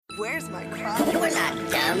Where's my crop? We're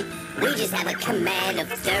not dumb. We just have a command of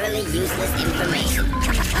thoroughly useless information.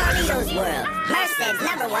 Carlito's World, Merced's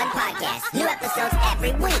 #1 podcast. New episodes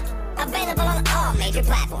every week. Available on all major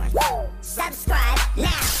platforms. Subscribe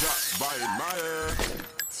now.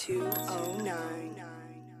 209.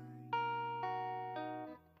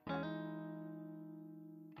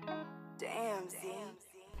 Damn, Z.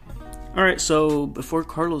 Alright, so before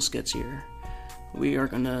Carlos gets here, we are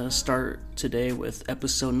gonna start today with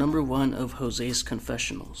episode #1 of Jose's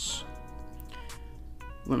Confessionals.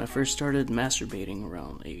 When I first started masturbating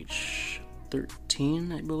around age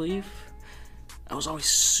 13, I believe, I was always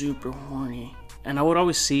super horny. And I would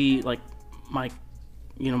always see, like, my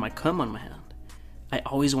cum on my hand. I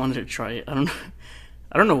always wanted to try it. I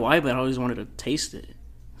don't know why, but I always wanted to taste it.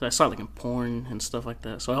 So I saw it, like, in porn and stuff like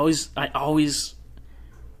that. So I always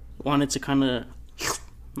wanted to kind of,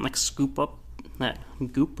 like, scoop up that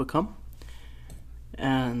goop of cum.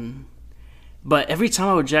 But every time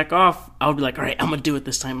I would jack off, I would be like, alright, I'm gonna do it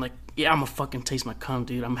this time. Like, yeah, I'm gonna fucking taste my cum,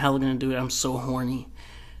 dude. I'm hella gonna do it. I'm so horny.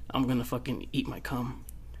 I'm gonna fucking eat my cum.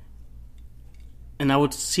 And I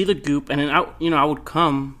would see the goop, and then I would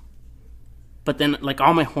come, but then, like,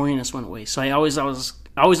 all my horniness went away. So I always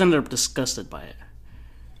ended up disgusted by it.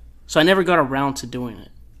 So I never got around to doing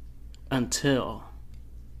it until...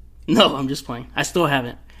 No, I'm just playing. I still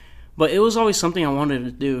haven't. But it was always something I wanted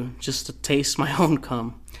to do, just to taste my own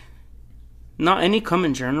cum. Not any cum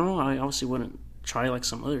in general. I obviously wouldn't try, like,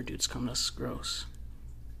 some other dude's cum. That's gross.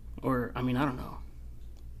 Or, I mean, I don't know.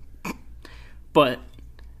 But,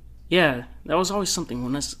 yeah, that was always something.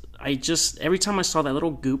 Every time I saw that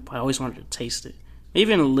little goop, I always wanted to taste it.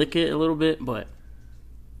 Maybe even lick it a little bit, but,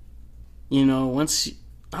 I don't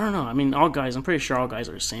know. I mean, I'm pretty sure all guys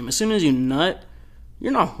are the same. As soon as you nut,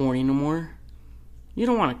 you're not horny no more. You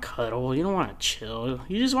don't want to cuddle. You don't want to chill.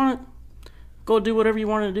 You just want to go do whatever you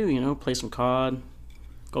want to do, play some COD,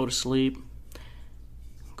 go to sleep,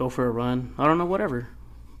 go for a run. I don't know, whatever.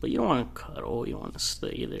 But you don't want to cuddle. You want to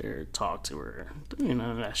stay there, talk to her,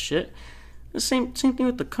 that shit. The same thing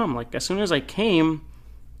with the cum. Like, as soon as I came,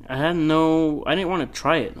 I didn't want to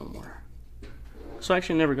try it no more. So I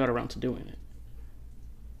actually never got around to doing it.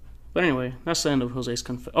 But anyway, that's the end of Jose's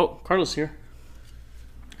Oh, Carlos here.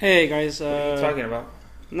 Hey guys. What are you talking about?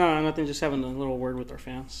 No, nothing. Just having a little word with our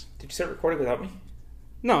fans. Did you start recording without me?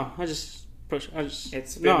 No, It's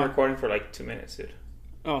been recording for like 2 minutes, dude.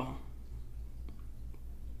 Oh.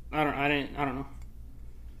 I don't know.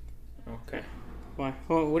 Okay. Why?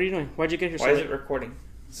 Well, what are you doing? Why'd you get here? Why is it recording?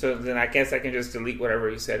 So then I guess I can just delete whatever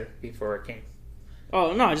you said before I came.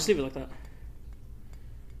 Oh, no, I just leave it like that.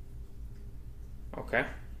 Okay.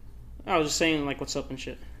 I was just saying, like, what's up and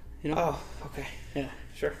shit. Oh, okay. Yeah.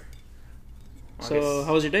 Sure. So,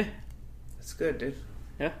 how was your day? That's good, dude.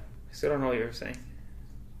 Yeah? I still don't know what you were saying.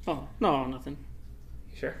 Oh, no, nothing.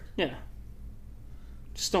 You sure? Yeah.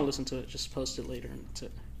 Just don't listen to it. Just post it later and that's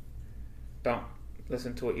it. Don't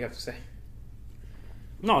listen to what you have to say?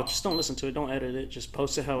 No, just don't listen to it. Don't edit it. Just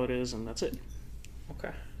post it how it is and that's it.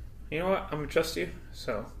 Okay. You know what? I'm going to trust you,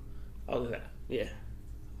 so I'll do that. Yeah.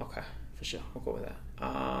 Okay. For sure. We'll go with that.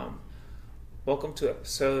 Welcome to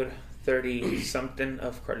episode 30-something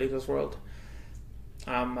of Carlito's World.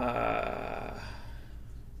 What's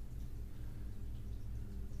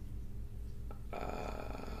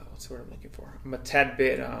the word I'm looking for? I'm a tad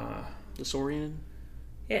bit, disoriented?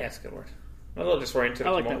 Yeah, that's a good word. I'm a little disoriented.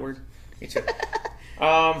 I like that word. Me too.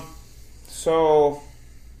 So,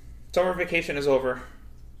 summer vacation is over.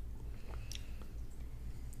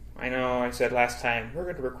 I know I said last time, we're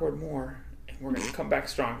going to record more, and we're going to come back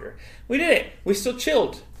stronger. We did it. We still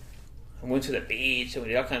chilled. I went to the beach, and we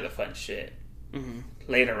did all kinds of fun shit. Mm-hmm.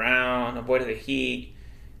 Laid around, avoided the heat.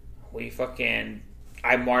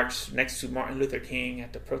 I marched next to Martin Luther King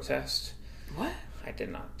at the protest. What? I did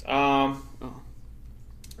not.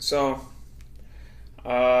 So,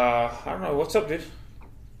 I don't know. What's up, dude?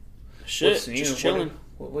 Shit, what's new? just chilling.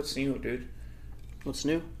 What's new, dude? What's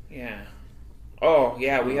new? Yeah. Oh,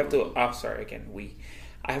 yeah, we have to... Oh, sorry, again,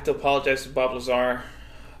 I have to apologize to Bob Lazar.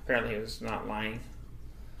 Apparently he was not lying.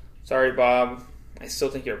 Sorry, Bob. I still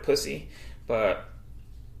think you're a pussy, but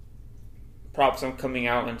props on coming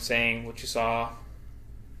out and saying what you saw.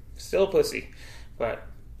 Still a pussy, but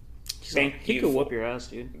he could whoop your ass,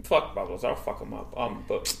 dude. Fuck Bob Lazar, I'll fuck him up.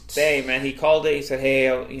 But hey, man, he called it. He said, hey,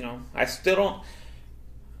 I still don't...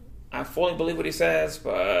 I fully believe what he says,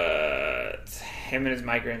 but him and his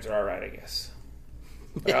migraines are alright, I guess.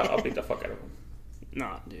 But I'll beat the fuck out of him.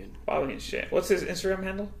 Nah, dude. Bob ain't shit. What's his Instagram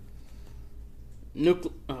handle?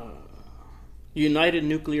 United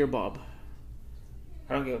Nuclear Bob.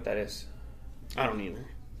 I don't get what that is. I don't either.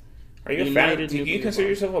 Are you a fan? United Do you Nuclear consider Bomb.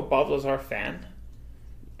 yourself a Bob Lazar fan?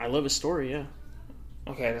 I love his story, yeah.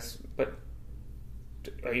 Okay, but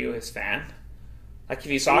are you his fan? Like,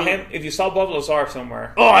 if you saw Bob Lazar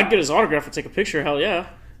somewhere, Oh, I'd get his autograph and take a picture, hell yeah.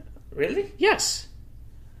 really? Yes.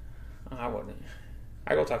 Oh, I wouldn't.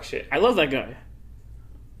 I go talk shit. I love that guy.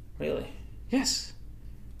 Really? Yes.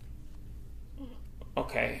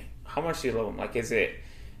 Okay. How much do you love him? Like,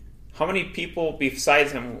 how many people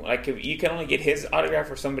besides him? Like, if you can only get his autograph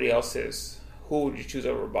or somebody else's, who would you choose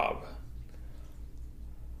over Bob?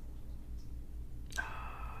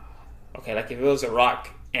 Okay, like if it was The Rock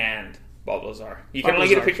and Bob Lazar, you can Bob only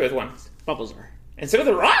get a Lazar. picture with one. Bob Lazar. Instead of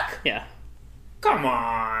The Rock? Yeah. Come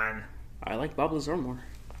on. I like Bob Lazar more.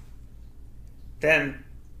 Then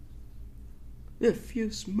If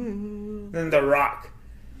you smell... The Rock.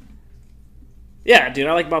 Yeah, dude,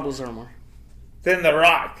 I like Bob Lazar more. Then The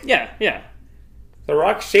Rock. Yeah, yeah. The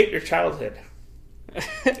Rock shaped your childhood.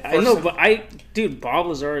 I know, but dude, Bob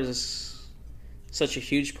Lazar is such a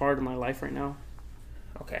huge part of my life right now.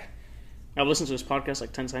 Okay. I've listened to his podcast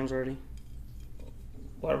like 10 times already.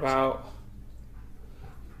 What about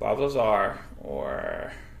Bob Lazar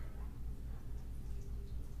or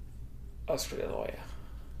Oscar De La Hoya?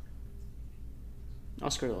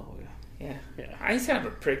 Oscar De La Hoya. Yeah. Yeah. He's kind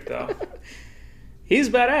of a prick, though. He's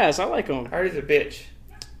badass. I like him. I heard he's a bitch.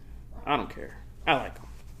 I don't care. I like him.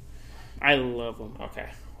 I love him. Okay.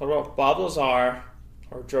 What about Bob Lazar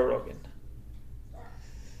or Joe Rogan?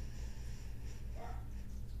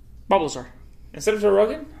 Bob Lazar. Instead of Joe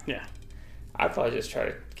Rogan? Yeah. I'd probably just try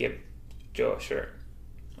to give Joe a shirt.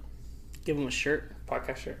 Give him a shirt.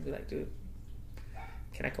 Podcast shirt. And be like, dude,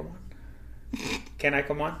 can I come on? Can I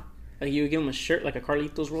come on? Like you would give him a shirt, like a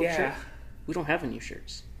Carlitos World Yeah. shirt? We don't have any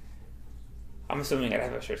shirts. I'm assuming I'd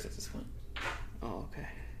have a shirt at this point. Oh, okay.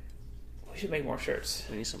 We should make more shirts.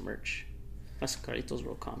 We need some merch. That's Carlitos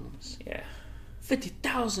World condoms. Yeah.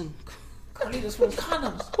 50,000. Carlitos World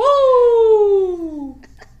condoms. Woo!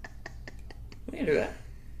 We can do that.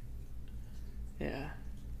 Yeah.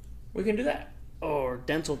 We can do that. Or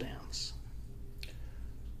dental dams.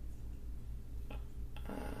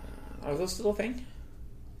 Are those still a thing?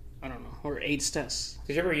 I don't know. Or AIDS tests.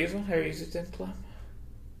 Did you ever use one? Have you used a dental dam?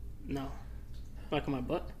 No. Like on my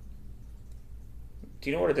butt? Do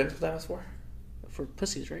you know what a dental dam is for? For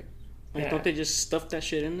pussies, right? Like, Yeah. don't they just stuff that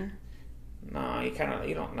shit in there? No,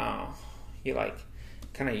 you don't know. You like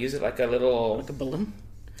kind of use it like a little, Like a balloon?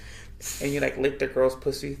 and you like lick the girl's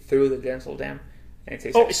pussy through the dental dam, and it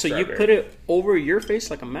tastes Oh, like so you strawberry. put it over your face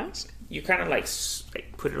like a mask? You kind of like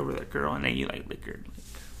put it over the girl, and then you like lick her.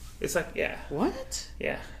 It's like What?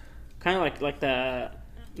 yeah, Kind of like the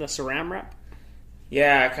saran wrap?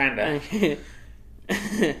 yeah, kind of.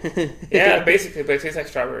 Yeah, basically, but it tastes like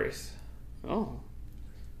strawberries. Oh.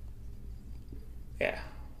 Yeah.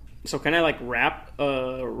 So can I like wrap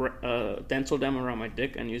a dental dam around my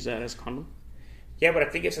dick and use that as condom? Yeah, but I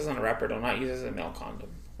think it says on the wrapper, do not use it as a male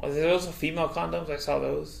condom. Was there those female condoms? I saw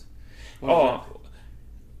those.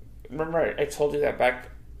 Remember I told you that back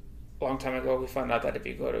a long time ago, we found out that if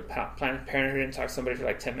you go to Planned Parenthood and talk to somebody for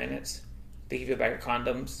like 10 minutes, they give you a bag of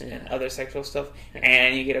condoms and other sexual stuff,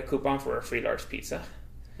 and you get a coupon for a free large pizza.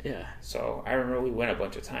 Yeah. So I remember we went a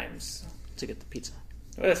bunch of times. To get the pizza.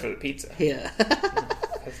 Well, that's for the pizza. Yeah.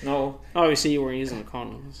 Because Obviously you weren't using the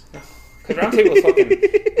condoms. because round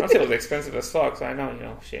table's expensive as fuck. So I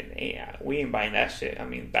know, shit. Yeah, we ain't buying that shit. I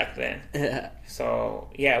mean, back then. Yeah. So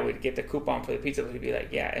yeah, we'd get the coupon for the pizza. We'd be like,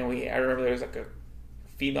 yeah, and I remember there was like a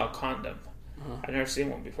female condom. I've never seen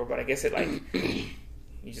one before, but I guess it like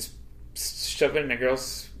you just shove it in a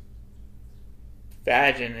girl's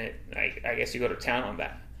vag, and it like I guess you go to town on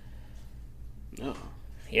that. Oh.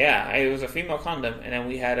 Yeah, it was a female condom, and then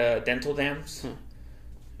we had dental dams,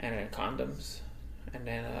 and then condoms, and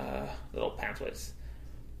then little pamphlets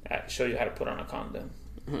that show you how to put on a condom.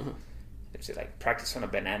 It's like practice on a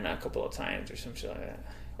banana a couple of times or some shit like that,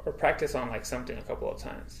 or practice on like something a couple of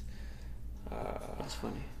times. That's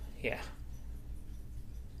funny. Yeah.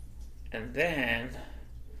 And then,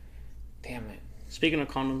 damn it, Speaking of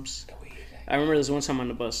condoms, the weed. I remember this one time on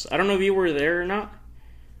the bus. I don't know if you were there or not.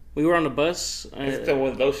 We were on the bus. Is it the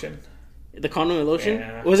with lotion? The condom and lotion?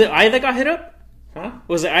 Yeah. Was it I that got hit up? Huh?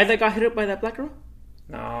 Was it I that got hit up by that black girl?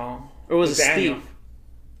 No. Or was it Daniel. Steve?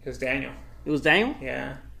 It was Daniel. It was Daniel?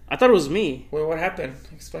 Yeah. I thought it was me. Wait, what happened?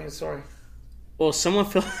 Explain the story. Well, someone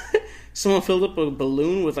filled up a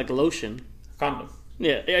balloon with like lotion. Condom.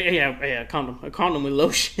 Yeah, condom. A condom with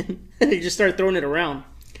lotion. He just started throwing it around.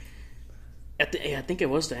 I think it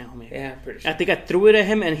was Daniel, maybe. Yeah, I'm pretty sure. I think I threw it at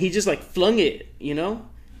him and he just like flung it, you know?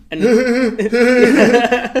 And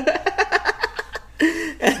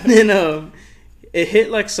and then it hit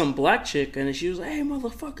like some black chick, and she was like, "Hey,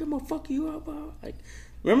 motherfucker, I'm gonna fuck you up." Like,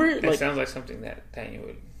 remember? That sounds like something that Daniel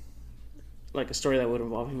would. Like a story that would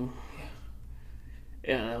involve him.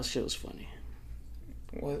 Yeah, that shit was funny.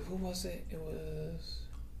 Who was it? It was.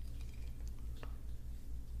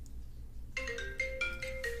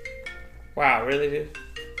 Wow, really, dude?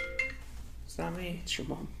 It's not me. It's your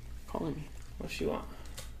mom calling me. What does she want?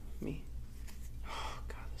 Me. Oh,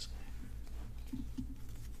 God, this guy.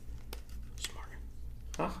 It's Martin.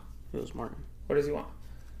 Huh? It was Martin. What does he want?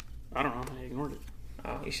 I don't know. I ignored it.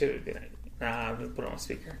 Oh, you should have been. Nah, I'm gonna put it on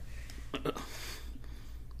speaker.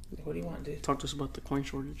 What do you want, dude? Talk to us about the coin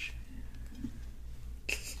shortage.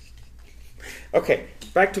 Okay,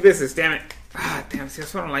 back to business. Damn it. Damn. See,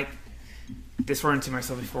 that's what I'm like. Disorienting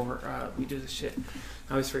myself before we do this shit.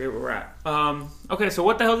 I always forget where we're at. Okay, so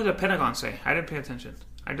what the hell did the Pentagon say? I didn't pay attention.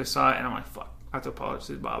 I just saw it and I'm like, fuck. I have to apologize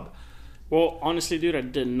to Bob. Well, honestly, dude, I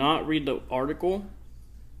did not read the article.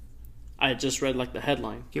 I just read like the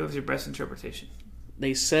headline. Give us your best interpretation.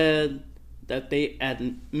 They said that they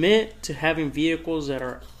admit to having vehicles that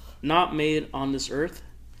are not made on this earth,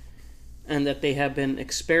 and that they have been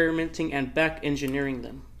experimenting and back engineering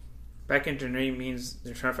them. Back engineering means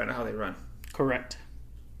they're trying to find out how they run. Correct.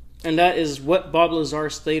 And that is what Bob Lazar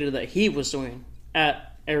stated that he was doing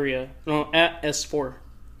at S4.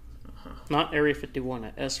 Not Area 51,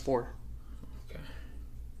 at S4. Okay.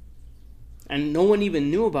 And no one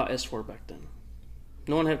even knew about S4 back then.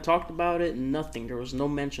 No one had talked about it, nothing. There was no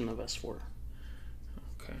mention of S4.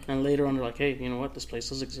 Okay. And later on, they're like, hey, you know what? This place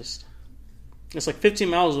does exist. It's like 15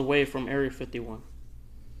 miles away from Area 51.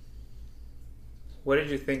 What did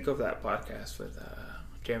you think of that podcast with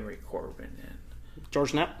Jeremy Corbyn and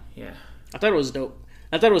George Knapp? Yeah. I thought it was dope.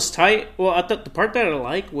 I thought it was tight. Well, I thought the part that I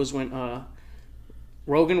liked was when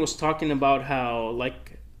Rogan was talking about how,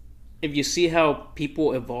 like, if you see how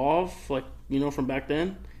people evolve, like, you know, from back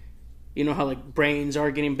then, you know how, like, brains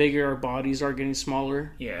are getting bigger, our bodies are getting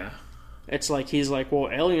smaller. Yeah. It's like, he's like, well,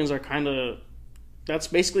 aliens are kind of, that's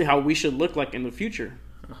basically how we should look like in the future.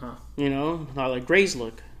 Uh-huh. You know, how like Greys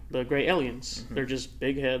look, the Grey aliens. Mm-hmm. They're just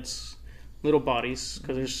big heads, little bodies,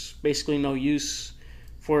 because there's basically no use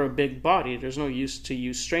for a big body. There's no use to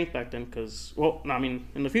use strength back then, because, well, I mean,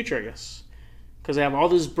 in the future, I guess. Because they have all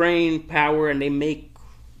this brain power, and they make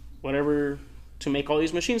whatever to make all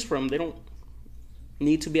these machines for them. They don't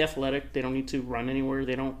need to be athletic. They don't need to run anywhere.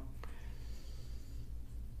 They don't.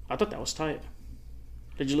 I thought that was tight.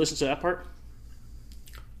 Did you listen to that part?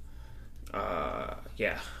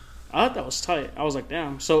 Yeah. I thought that was tight. I was like,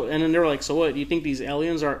 damn. So, and then they were like, so what? Do you think these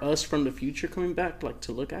aliens are us from the future coming back, like,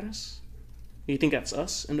 to look at us? Do you think that's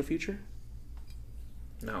us in the future?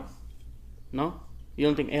 No. No? You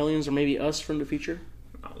don't think aliens are maybe us from the future?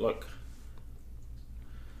 Look.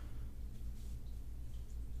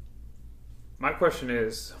 My question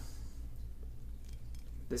is,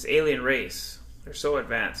 this alien race, they're so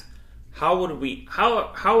advanced. How would we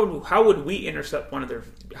intercept one of their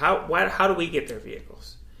how do we get their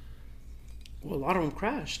vehicles? Well, a lot of them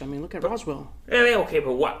crashed. I mean, look at Roswell. Okay,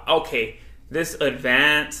 but what? Okay, this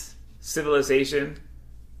advanced civilization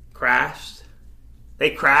crashed.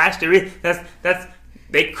 They crashed.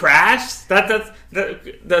 They crashed. That's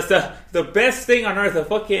the best thing on earth.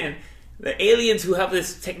 The aliens who have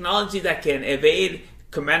this technology that can evade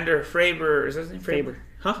Commander Faber. Is that his name? Faber.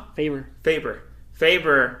 Huh?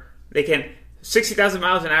 Faber. They can 60,000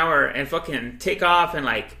 miles an hour and fucking take off and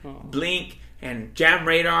like blink and jam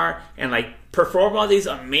radar and like perform all these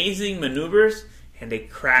amazing maneuvers, and they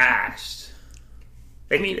crashed.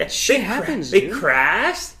 Shit happens. They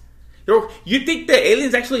crashed. You think the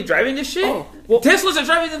aliens actually driving this shit? Oh, well, Teslas are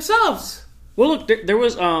driving themselves. Well, look, there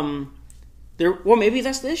was well, maybe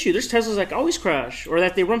that's the issue. There's Teslas that always crash, or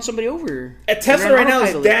that they run somebody over. A Tesla right now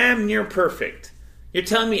is damn near perfect. You're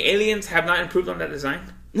telling me aliens have not improved on that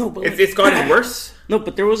design? No, but it's gotten worse. No,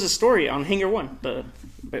 but there was a story on Hangar One.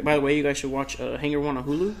 By the way, you guys should watch Hangar One on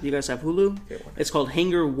Hulu. You guys have Hulu? It's called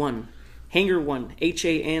Hangar One. Hangar One.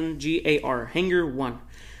 Hangar. Hangar One.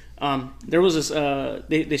 There was this.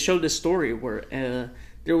 They showed this story where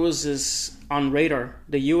there was this on radar.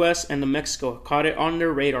 The U.S. and the Mexico caught it on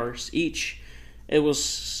their radars each. It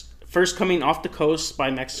was first coming off the coast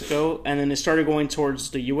by Mexico, and then it started going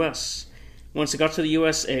towards the U.S. Once it got to the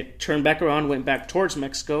U.S., it turned back around, went back towards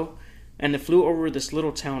Mexico, and it flew over this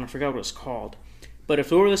little town. I forgot what it's called. But it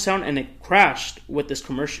flew over this town, and it crashed with this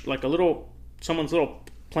commercial, like someone's little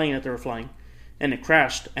plane that they were flying. And it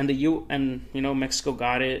crashed, and Mexico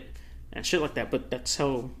got it, and shit like that. But that's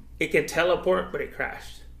how... It can teleport, but it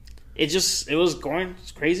crashed. It was going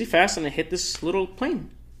crazy fast, and it hit this little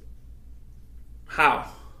plane. How?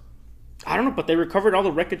 I don't know, but they recovered all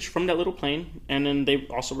the wreckage from that little plane, and then they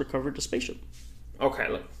also recovered the spaceship. Okay,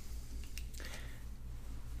 look.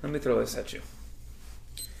 Let me throw this at you.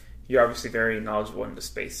 You're obviously very knowledgeable in the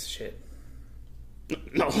space shit.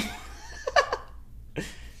 No.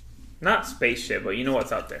 Not space shit, but you know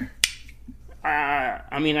what's out there.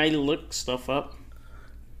 I mean, I look stuff up.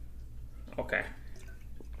 Okay.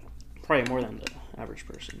 Probably more than the average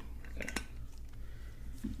person.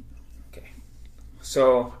 Okay.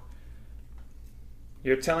 So,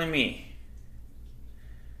 you're telling me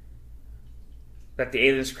that the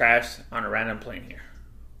aliens crashed on a random plane here.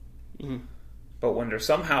 Mm-hmm. But when they're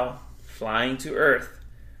somehow flying to Earth,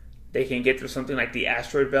 they can get through something like the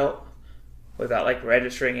asteroid belt without like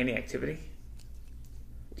registering any activity?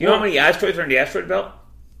 Do you know how many asteroids are in the asteroid belt?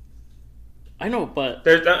 I know, but...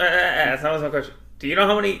 That's not my question. Do you know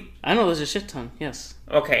how many... I know there's a shit ton, yes.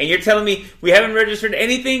 Okay, and you're telling me we haven't registered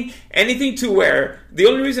anything to where... The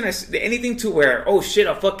only reason anything to where, oh shit,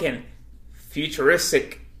 a fucking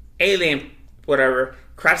futuristic alien, whatever,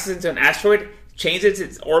 crashes into an asteroid, changes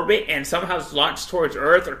its orbit, and somehow is launched towards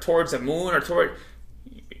Earth or towards the moon or toward...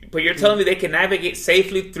 But you're telling me they can navigate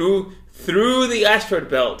safely through the asteroid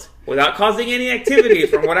belt without causing any activity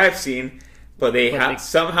from what I've seen, but they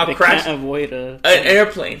somehow crashed can't avoid an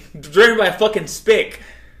airplane driven by a fucking spick.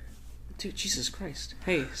 Dude, Jesus Christ.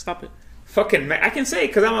 Hey, stop it. Fucking, I can say,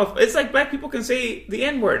 because it's like black people can say the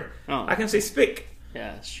N-word. Oh. I can say spick.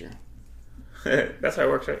 Yeah, that's true. That's how it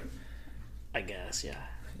works, right? I guess, yeah.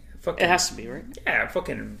 Fucking, it has to be, right? Yeah,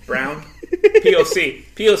 fucking brown.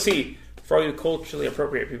 POC. For all you culturally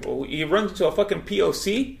appropriate people. You run into a fucking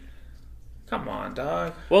POC? Come on,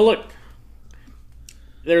 dog. Well, look.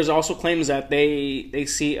 There's also claims that they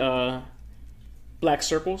see black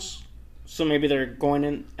circles. So maybe they're going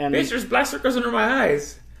in and... Bitch, there's black circles under my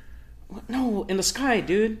eyes. What? No, in the sky,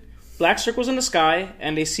 dude. Black circles in the sky,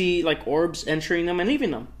 and they see like orbs entering them and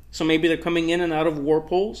leaving them. So maybe they're coming in and out of warp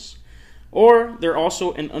holes. Or they're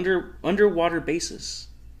also in underwater bases.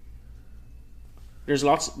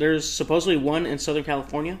 There's supposedly one in Southern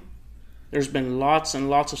California. There's been lots and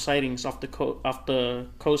lots of sightings off the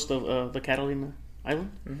coast of the Catalina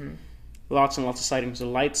Island. Mm-hmm. Lots and lots of sightings. The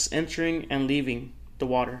lights entering and leaving the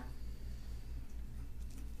water.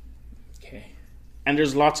 Okay. And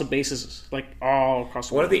there's lots of bases like all across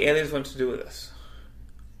the world. world. What do the aliens want to do with us?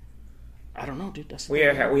 I don't know, dude. That's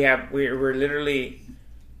we're literally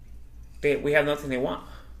we have nothing they want.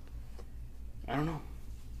 I don't know.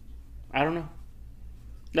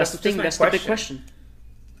 That's the thing. That's question. the big question.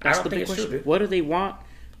 That's the big question. True, what do they want?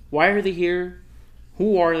 Why are they here?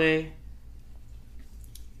 Who are they?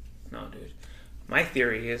 No, dude. My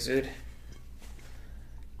theory is, dude.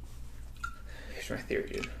 Here's my theory,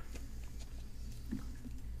 dude.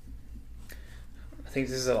 I think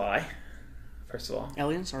this is a lie. First of all,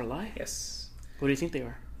 aliens are a lie? Yes. What do you think they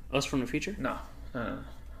are? Us from the future? No. I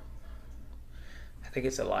think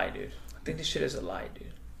it's a lie, dude. I think this shit is a lie,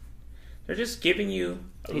 dude. They're just giving you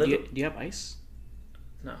a little... Do you have ice?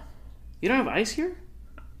 No. You don't have ice here?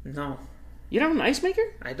 No. You don't have an ice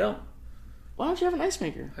maker? I don't. Why don't you have an ice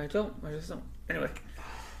maker? I don't. I just don't. Anyway.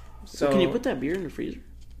 So can you put that beer in the freezer?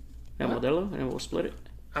 That what? Modelo, and we'll split it?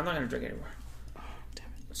 I'm not going to drink anymore. Oh, damn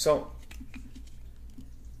it. So...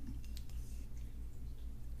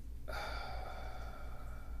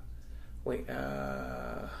 Wait,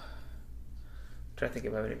 try to think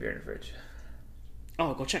if I have any beer in the fridge.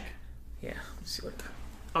 Oh, go check. Yeah, let's see what...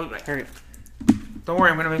 I'll be back. Hurry up. Don't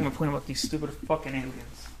worry, I'm going to make my point about these stupid fucking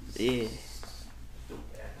aliens. Yeah.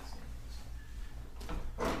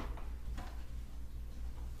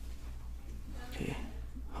 Okay.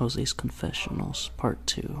 Jose's Confessionals, Part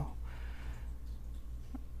 2.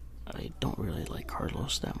 I don't really like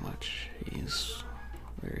Carlos that much. He's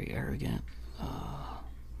very arrogant.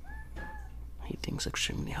 He thinks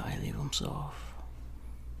extremely highly of himself.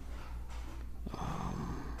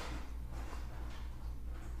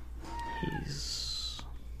 He's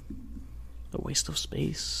a waste of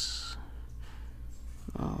space.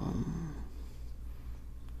 I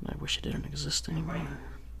wish he didn't exist anymore.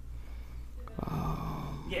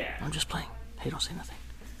 Yeah. I'm just playing. Hey, don't say nothing.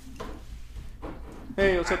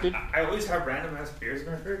 Hey, what's up, dude? I always have random ass beers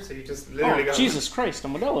in my fridge, so you just literally got... Jesus Christ, a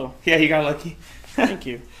Modelo. Yeah, you got lucky. Thank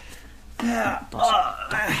you. Yeah.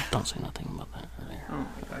 Don't say nothing about that earlier. Oh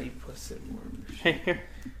my god, you pussy. Hey, here.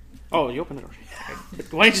 Oh, you opened it already.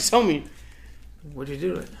 Why didn't you tell me? What'd you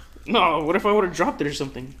do to it? No, what if I would have dropped it or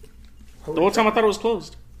something? The whole time I thought it was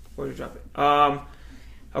closed. Where'd you drop it?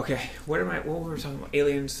 Okay, what were we talking about?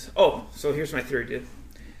 Aliens. Oh, so here's my theory, dude.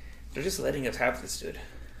 They're just letting us have this, dude.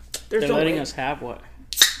 They're letting us have what?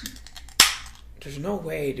 There's no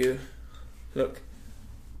way, dude. Look.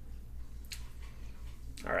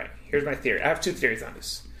 All right, here's my theory. I have 2 theories on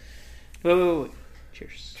this. Wait.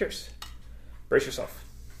 Cheers. Cheers. Brace yourself.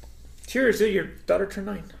 Cheers, dude. Your daughter turned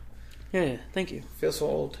 9. Yeah, thank you. Feel so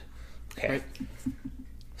old. Okay. Right.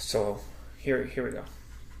 So here we go.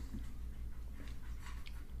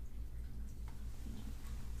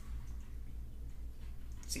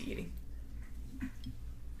 Is he eating?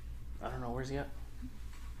 I don't know. Where's he at?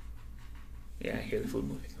 Yeah, I hear the food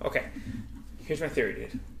moving. Okay. Here's my theory,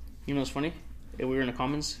 dude. You know what's funny? If we were in the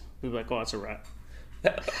comments, we'd be like, oh, it's a rat.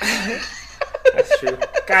 That's true.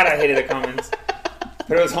 God, I hated the comments.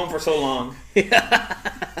 But it was home for so long. Yeah,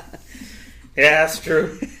 that's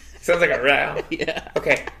true. Sounds like a rat. Yeah.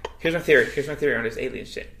 Okay, here's my theory. Here's my theory on this alien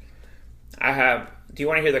shit. Do you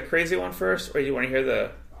want to hear the crazy one first, or do you want to hear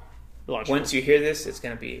the... Logical. Once you hear this, it's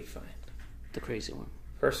going to be fine. The crazy one.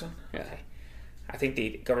 First one? Yeah. Okay. I think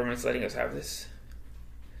the government's letting us have this.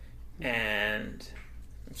 And...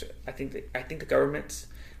 I think the government's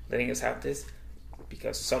letting us have this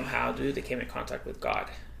because somehow, dude, they came in contact with God.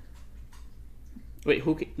 Wait,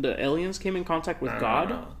 the aliens came in contact with God?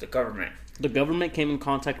 No, the government. The government came in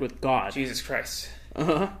contact with God. Jesus Christ.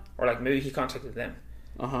 Uh-huh. Or like maybe he contacted them.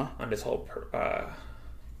 Uh-huh. On this whole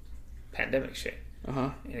pandemic shit.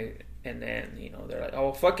 Uh-huh. And then, they're like,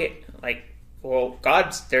 oh, fuck it. Like, well,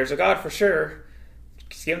 there's a God for sure.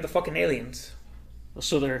 Just give him the fucking aliens.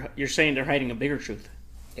 So you're saying they're hiding a bigger truth?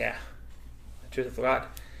 Yeah. The truth of God.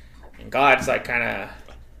 And God's like kind of,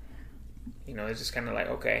 it's just kind of like,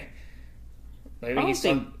 okay. Maybe I don't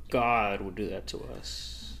think God would do that to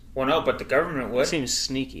us. Well, no, but the government would. It seems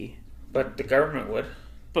sneaky. But the government would.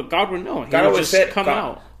 But God would know. God always said,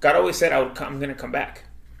 out. God always said, I'm going to come back.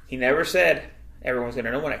 He never said, everyone's going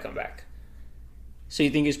to know when I come back. So you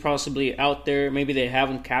think he's possibly out there? Maybe they have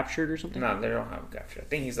him captured or something? No, they don't have him captured. I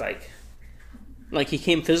think he's like... Like he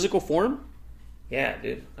came physical form? Yeah,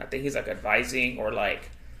 dude. I think he's like advising or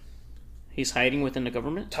like... He's hiding within the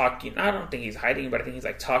government? Talking. I don't think he's hiding, but I think he's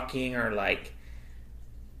like talking or like...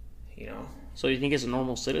 So you think he's a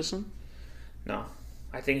normal citizen? No.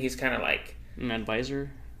 I think he's kind of like... An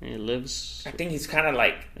advisor? And he lives... I think he's kind of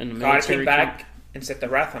like... In the God came back camp? and set the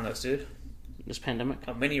wrath on us, dude. This pandemic?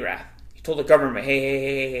 A mini wrath. He told the government,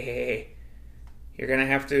 hey. You're going to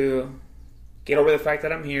have to get over the fact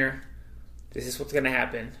that I'm here. This is what's going to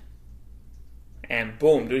happen. And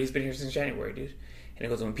boom, dude, he's been here since January, dude. And he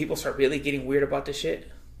goes, when people start really getting weird about this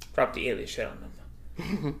shit, drop the alien shit on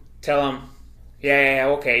them. Tell them,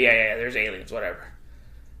 okay, there's aliens, whatever.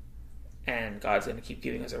 And God's going to keep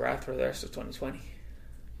giving us a wrath for the rest of 2020.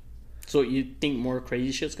 So you think more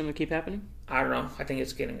crazy shit's going to keep happening? I don't know. I think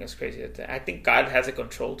it's getting us crazy. I think God has it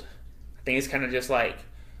controlled. I think it's kind of just like,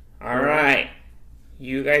 all right,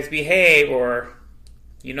 you guys behave, or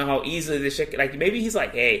you know how easily this shit... Like, maybe he's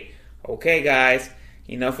like, hey, okay, guys,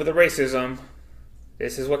 enough of the racism.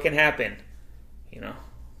 This is what can happen.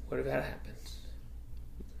 What if that happens?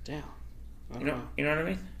 Damn. You know what I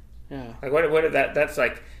mean? Yeah. Like, what if that's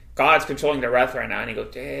like... God's controlling the wrath right now, and he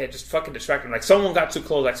goes, yeah, just fucking distract him. Like, someone got too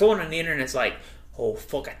close. Like, someone on the internet's like, oh,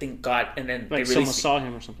 fuck, I think God... And then like they really someone saw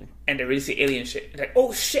him or something. And they really see alien shit. Like,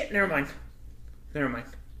 oh, shit, never mind.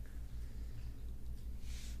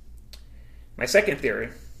 My second theory,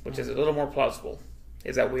 which is a little more plausible,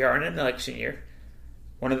 is that we are in an election year.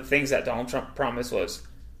 One of the things that Donald Trump promised was,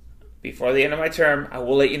 before the end of my term, I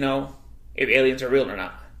will let you know if aliens are real or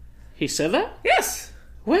not. He said that? Yes!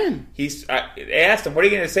 When? I asked him, what are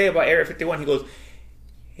you going to say about Area 51? He goes,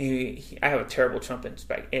 I have a terrible Trump in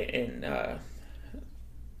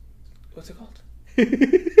what's it called?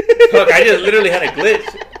 Fuck, I just literally had a glitch.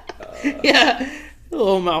 Yeah, a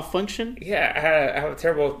little malfunction. Yeah, I have a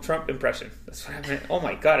terrible Trump impression. That's what I meant. Oh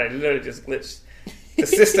my god, I literally just glitched. The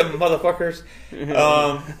system, motherfuckers.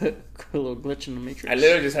 A little glitch in the matrix. I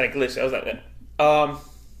literally just had a glitch. I was like,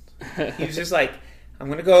 he was just like, I'm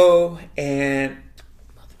going to go and...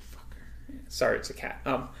 Sorry, it's a cat.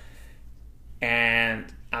 And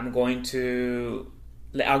I'm going to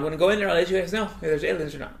go in there. I'll let you guys know if there's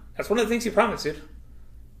aliens or not. That's one of the things he promised, dude.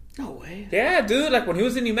 No way. Yeah, dude. Like when he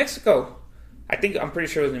was in New Mexico, I'm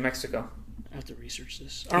pretty sure it was New Mexico. I have to research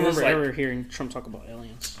this. I don't remember ever hearing Trump talk about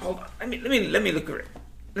aliens. Hold on. Let me look for it.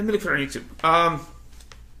 Let me look for it on YouTube.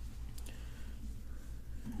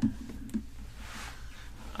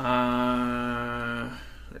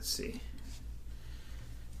 Let's see.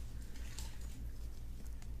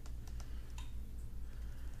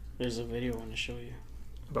 There's a video I want to show you.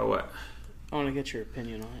 About what? I want to get your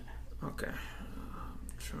opinion on it. Okay.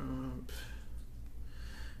 Trump.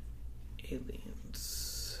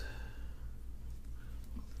 Aliens.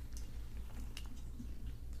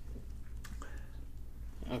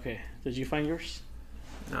 Okay. Did you find yours?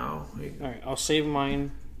 No. Alright, I'll save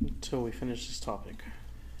mine until we finish this topic.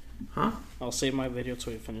 Huh? I'll save my video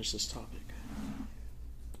until we finish this topic.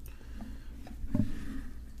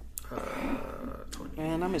 20.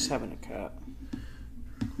 Man, I miss having a cat.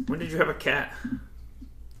 When did you have a cat?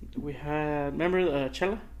 We had... Remember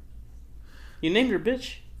Chella? You named her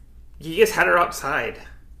bitch. You just had her outside.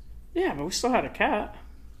 Yeah, but we still had a cat.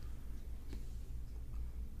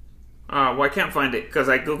 Well, I can't find it because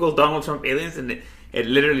I googled Donald Trump aliens and it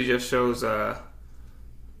literally just shows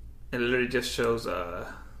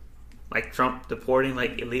like Trump deporting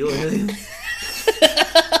like illegal aliens.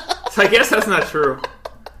 So I guess that's not true.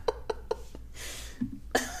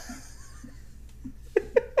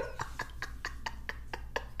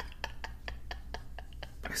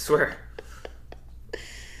 I swear.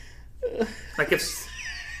 Like it's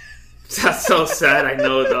that's so sad. I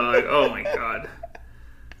know, dog. Oh my god.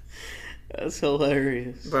 That's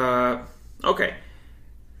hilarious. But okay.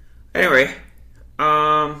 Anyway,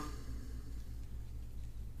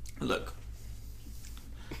 look.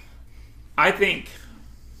 I think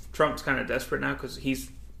Trump's kind of desperate now because he's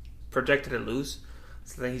projected to lose.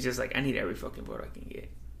 So then he's just like, I need every fucking vote I can get.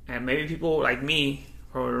 And maybe people like me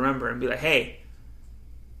will remember and be like, hey,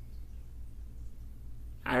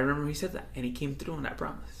 I remember he said that, and he came through on that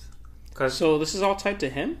promise. So this is all tied to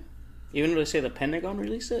him? Even though they say the Pentagon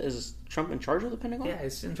released it? Is Trump in charge of the Pentagon? Yeah,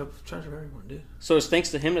 he's in charge of everyone, dude. So it's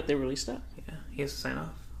thanks to him that they released that? Yeah, he has to sign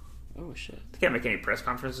off. Oh, shit. They can't make any press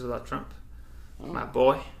conferences without Trump. Oh. My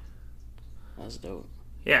boy. That's dope.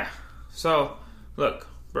 Yeah. So, look,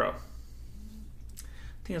 bro. I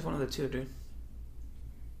think it's one of the two, dude.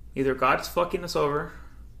 Either God's fucking us over.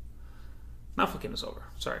 Not fucking us over.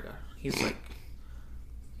 Sorry, God.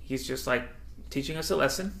 He's just like teaching us a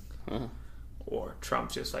lesson. Uh-huh. Or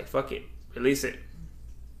Trump's just like, fuck it. Release it.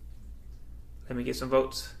 Let me get some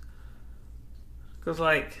votes. Because,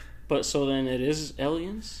 like... But so then it is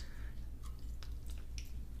aliens?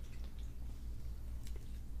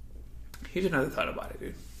 Here's another thought about it,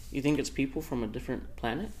 dude. You think it's people from a different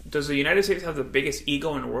planet? Does the United States have the biggest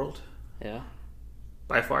ego in the world? Yeah.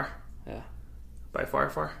 By far? Yeah. By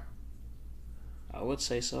far? I would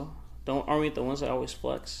say so. Aren't we the ones that always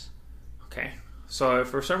flex? Okay. So if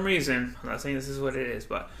for some reason, I'm not saying this is what it is,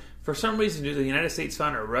 but for some reason, dude, the United States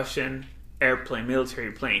found a Russian airplane,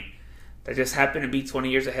 military plane, that just happened to be 20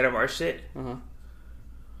 years ahead of our shit. Uh-huh.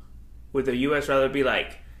 Would the U.S. rather be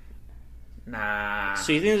like, nah.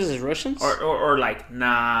 So you think this is Russians? Or like,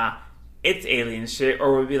 nah, it's alien shit.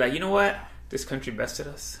 Or would be like, you know what? This country bested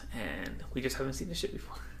us, and we just haven't seen this shit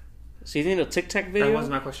before. So you think the Tic Tac video? That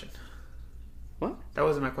wasn't my question. What? That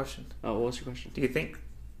wasn't my question. Oh, what was your question? Do you think,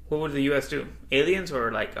 what would the U.S. do? Aliens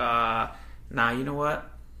or like, nah, you know what?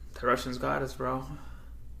 The Russians got us, bro.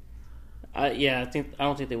 Yeah, I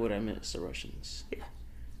don't think they would admit it's the Russians. Yeah,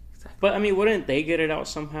 exactly. But I mean, wouldn't they get it out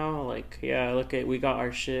somehow? Like, yeah, look we got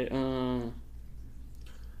our shit.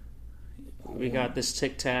 We got this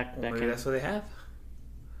Tic Tac. Well, maybe that's what they have.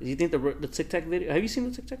 Do you think the Tic Tac video? Have you seen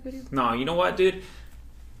the Tic Tac video? No, you know what, dude?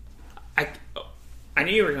 I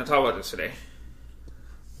knew you were going to talk about this today.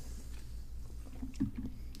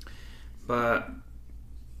 But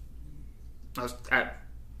I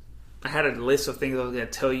had a list of things I was going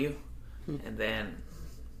to tell you, and then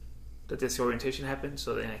the disorientation happened,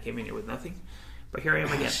 so then I came in here with nothing. But here I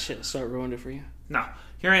am again. Shit, so it ruined it for you? No,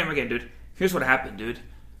 here I am again, dude. Here's what happened, dude.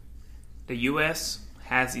 The U.S.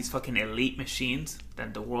 has these fucking elite machines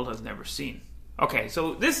that the world has never seen. Okay,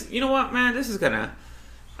 so this, you know what, man? This is I'm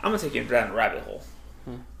gonna take you down a rabbit hole.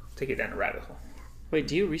 Take you down a rabbit hole. Wait,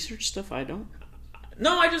 do you research stuff I don't?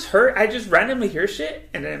 No, I just randomly hear shit,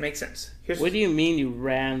 and then it makes sense. What do you mean you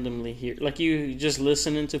randomly hear? Like you just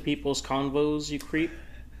listening to people's convos, you creep?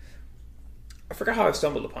 I forgot how I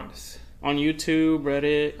stumbled upon this. On YouTube,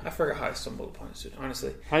 Reddit? I forgot how I stumbled upon this, dude,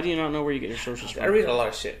 honestly. How do you not know where you get your sources from? I read a lot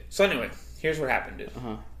of shit. So anyway, here's what happened, dude.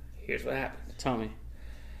 Uh-huh. Here's what happened. Tell me.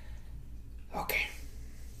 Okay.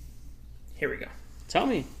 Here we go. Tell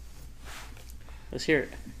me. Let's hear it.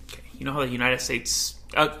 Okay. You know how the United States...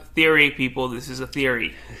 theory, people. This is a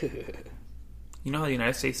theory. You know how the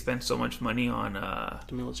United States spends so much money on...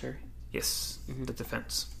 the military? Yes. Mm-hmm. The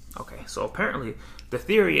defense. Okay. So apparently, the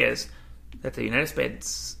theory is that the United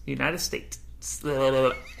States...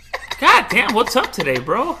 God damn, what's up today,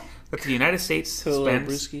 bro? That the United States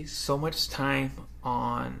spends so much time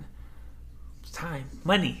on...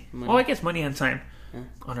 Money. Oh, I guess money and time. Yeah.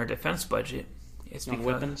 On our defense budget. It's on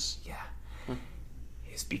weapons? Yeah.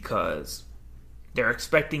 It's because they're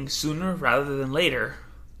expecting sooner rather than later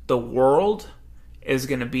the world is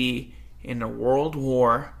going to be in a world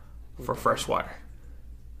war for fresh water.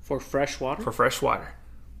 For fresh water? For fresh water.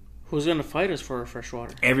 Who's gonna fight us for our fresh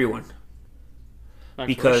water? Everyone. Like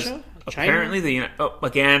Because Russia? apparently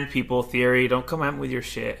again, people theory, don't come at me with your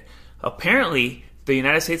shit. Apparently, the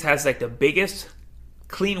United States has like the biggest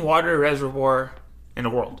clean water reservoir in the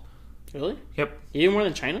world. Really? Yep. Even more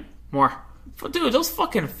than China? More. Dude, those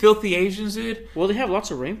fucking filthy Asians, dude. Well, they have lots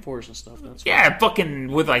of rainforests and stuff. That's why. Yeah,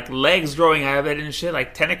 fucking with like legs growing out of it and shit,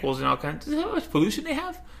 like tentacles and all kinds. You know how much pollution they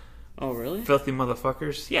have? Oh, really? Filthy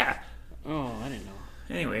motherfuckers. Yeah. Oh, I didn't know.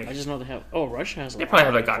 Anyway, I just know they have. Oh, Russia has. they probably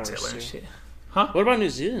have like Godzilla and shit. Huh? What about New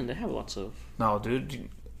Zealand? They have lots of. No, dude.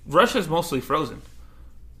 Russia's mostly frozen.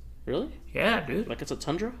 Really? Yeah, dude. Like it's a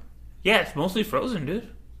tundra? Yeah, it's mostly frozen, dude.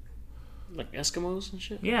 Like Eskimos and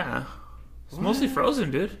shit? Yeah. It's mostly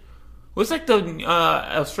frozen, dude. Well, it's like the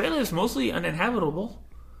Australia is mostly uninhabitable.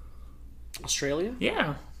 Australia?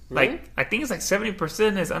 Yeah. Really? Like I think it's like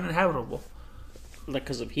 70% is uninhabitable. Like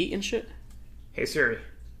because of heat and shit? Hey Siri.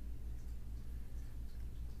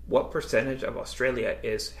 What percentage of Australia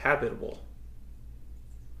is habitable?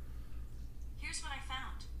 Here's what I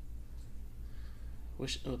found.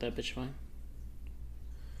 Oh, that bitch fine.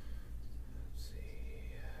 Let's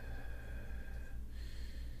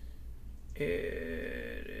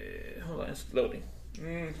see. Hold on, it's loading.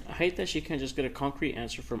 I hate that she can't just get a concrete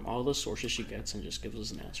answer from all the sources she gets and just gives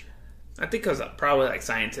us an answer. I think because probably like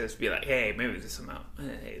scientists be like, hey, maybe this amount.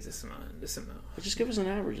 Hey, this amount, this amount. But just give us an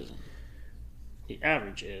average. The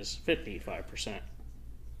average is 55%.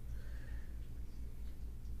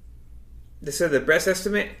 They said the best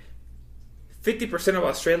estimate, 50% of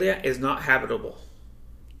Australia is not habitable.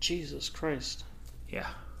 Jesus Christ. Yeah.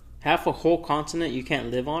 Half a whole continent you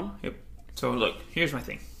can't live on? Yep. So look, here's my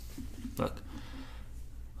thing. Look.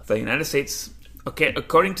 The United States, okay,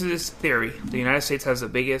 according to this theory, the United States has the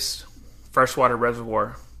biggest freshwater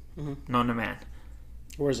reservoir known to man.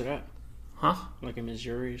 Where's it at? Huh? Like in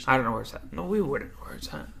Missouri or something? I don't know where it's at. No, we wouldn't know where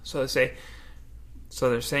it's at. So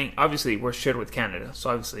they're saying, obviously, we're shared with Canada. So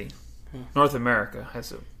obviously, North America has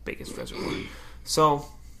the biggest reservoir. So,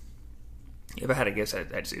 if I had to guess,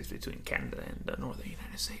 I'd say it's between Canada and the northern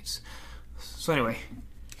United States. So anyway,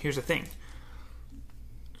 here's the thing.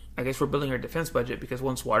 I guess we're building our defense budget because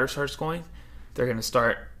once water starts going, they're going to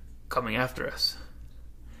start coming after us.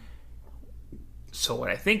 So what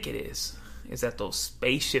I think it is that those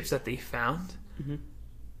spaceships that they found,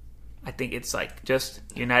 I think it's like just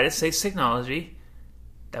United States technology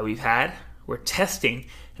that we've had. We're testing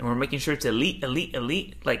and we're making sure it's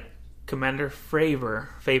elite, like Commander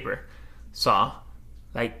Faber saw.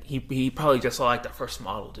 Like he probably just saw like the first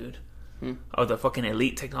model, dude. Of the fucking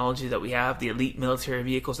elite technology that we have, the elite military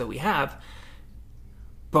vehicles that we have.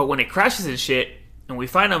 But when it crashes and shit, and we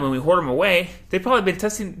find them and we hoard them away, they've probably been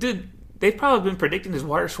testing, dude, they've probably been predicting this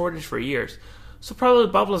water shortage for years. So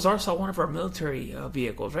probably Bob Lazar saw one of our military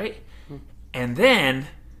vehicles, right? And then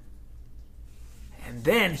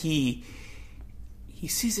he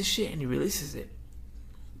sees this shit and he releases it.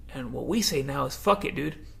 And what we say now is, fuck it,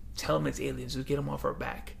 dude. Tell them it's aliens. Just get them off our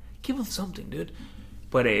back. Give them something, dude.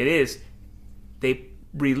 But it is, they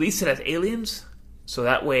release it as aliens, so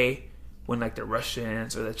that way, when like the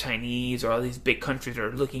Russians or the Chinese or all these big countries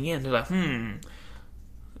are looking in, they're like,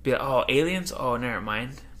 be like, oh, aliens? Oh, never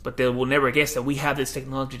mind. But they will never guess that we have this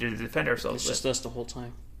technology to defend ourselves It's just us the whole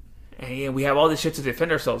time. And yeah, we have all this shit to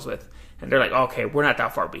defend ourselves with. And they're like, okay, we're not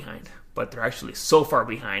that far behind. But they're actually so far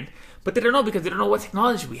behind. But they don't know because they don't know what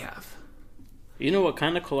technology we have. You know what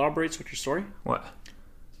kind of collaborates with your story? What?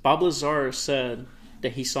 Bob Lazar said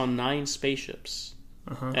that he saw 9 spaceships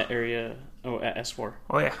at S4.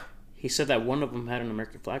 Oh, yeah. He said that one of them had an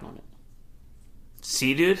American flag on it.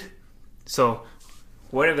 See, dude? So,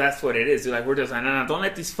 what if that's what it is? Dude? Like, we're just like, no, don't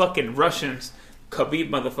let these fucking Russians, Khabib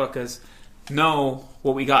motherfuckers, know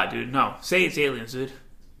what we got, dude. No. Say it's aliens, dude.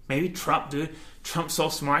 Maybe Trump, dude. Trump's so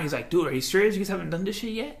smart. He's like, dude, are you serious? You guys haven't done this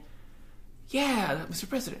shit yet? Yeah, Mr.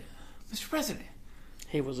 President. Mr. President.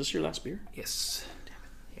 Hey, was this your last beer? Yes.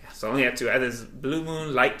 Yeah, so I only had 2. I had this Blue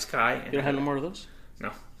Moon, Light Sky. And You don't have no more of those?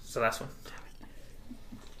 No, it's the last one.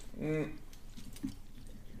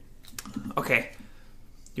 Okay.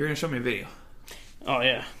 You're going to show me a video. Oh,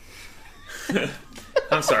 yeah.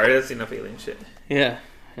 I'm sorry, that's enough alien shit. Yeah,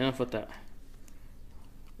 enough with that.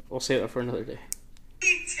 We'll save that for another day. What are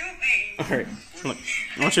you doing? Alright, look.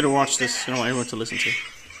 I want you to watch this. I don't want everyone to listen to.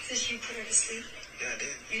 Did you put her to sleep? Yeah, I did.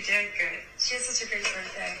 You did good. She had such a great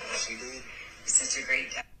birthday. She did. You're such a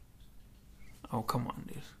great dad. Oh, come on,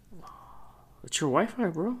 dude. It's your Wi-Fi,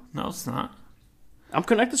 bro. No, it's not. I'm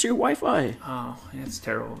connected to your Wi-Fi. Oh, it's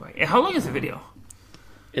terrible. How long is the video?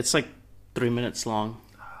 It's like 3 minutes long.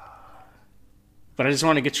 But I just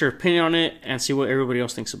want to get your opinion on it and see what everybody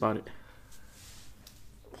else thinks about it.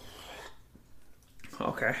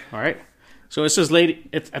 Okay. Okay. All right. So it's this lady.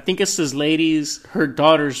 I think it's this lady's, her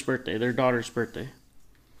daughter's birthday. Their daughter's birthday.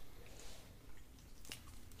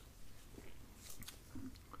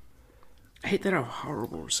 I hate that I have a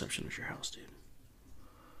horrible reception at your house, dude.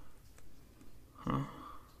 Huh?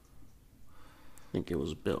 I think it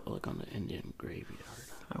was built like on the Indian graveyard.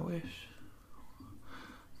 I wish.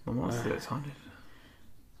 My mom said it's haunted.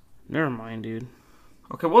 Never mind, dude.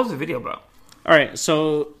 Okay, what was the video about? All right,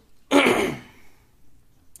 so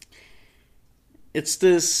it's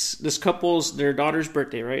this couple's, their daughter's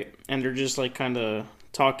birthday, right? And they're just like kind of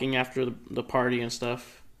talking after the party and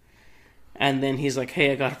stuff. And then he's like,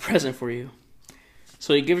 "Hey, I got a present for you."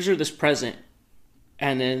 So he gives her this present,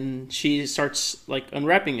 and then she starts like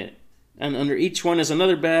unwrapping it. And under each one is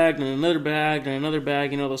another bag, and another bag, and another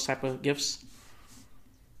bag. You know those type of gifts?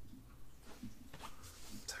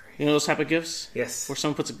 Sorry. You know those type of gifts? Yes. Where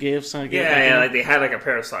someone puts a gift, someone Yeah, like they had like a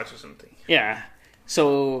pair of socks or something. Yeah.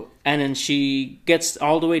 So, and then she gets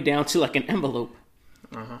all the way down to like an envelope.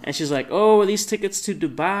 Uh-huh. And she's like, "Oh, are these tickets to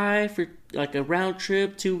Dubai for like a round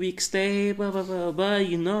trip, 2-week stay, blah, blah, blah, blah.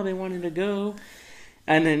 You know they wanted to go."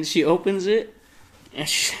 And then she opens it, and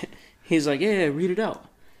he's like, "Yeah, read it out."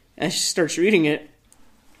 And she starts reading it,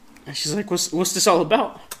 and she's like, what's this all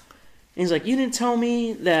about? And he's like, "You didn't tell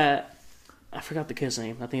me that," I forgot the kid's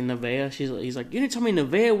name, I think Nevaeh. He's like, "You didn't tell me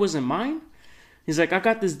Nevaeh wasn't mine?" He's like, "I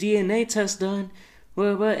got this DNA test done,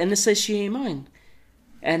 blah, blah, and it says she ain't mine."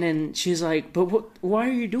 And then she's like, "But why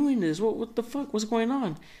are you doing this? What the fuck? What's going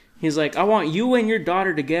on?" He's like, "I want you and your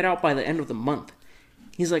daughter to get out by the end of the month."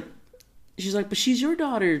 She's like, "But she's your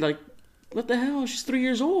daughter. Like, what the hell? She's 3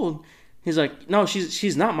 years old." He's like, "No,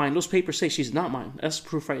 she's not mine. Those papers say she's not mine. That's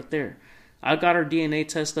proof right there. I got her DNA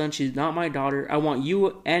test done. She's not my daughter. I want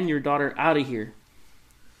you and your daughter out of here."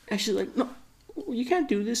 And she's like, "No, you can't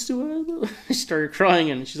do this to her." She started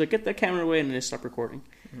crying, and she's like, "Get that camera away," and then they stopped recording.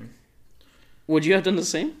 Mm-hmm. Would you have done the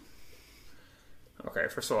same? Okay,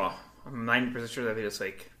 first of all, I'm 90% sure that video's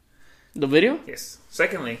fake. The video? Yes.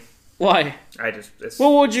 Secondly, why?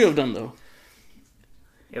 What would you have done though?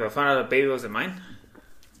 If I found out the baby wasn't mine?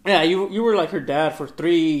 Yeah, you were like her dad for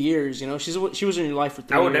 3 years. You know, she was in your life for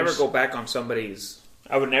 3 years. I would never go back on somebody's.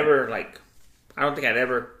 I would never I don't think I'd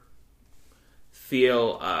ever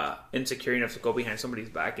feel insecure enough to go behind somebody's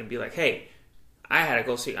back and be like, "Hey, I had to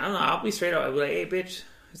go see." I don't know. I'll be straight up. I'll be like, "Hey, bitch,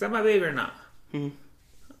 is that my baby or not?" Mm-hmm.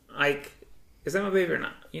 Like, is that my baby or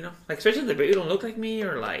not? You know, like especially if the baby don't look like me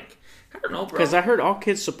or like I don't know, bro. Because I heard all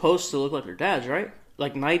kids supposed to look like their dads, right?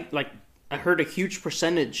 Like I heard a huge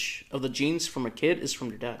percentage of the genes from a kid is from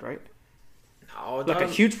their dad, right? No, like a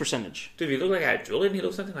huge percentage. Dude, if you look like I had Julian, he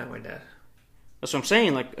looks something like my dad. That's what I'm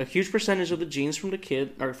saying. Like a huge percentage of the genes from the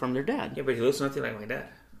kid are from their dad. Yeah, but he looks nothing like my dad.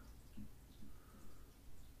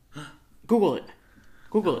 Google it.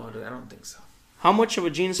 Google it. Dude, I don't think so. How much of a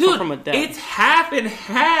gene come from a dad? It's half and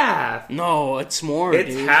half. No, it's more.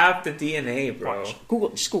 It's half the DNA, bro. Watch.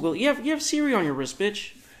 Just Google it. You have Siri on your wrist,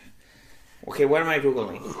 bitch. Okay, what am I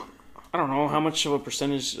googling? I don't know how much of a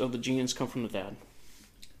percentage of the genes come from the dad.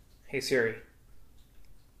 Hey Siri,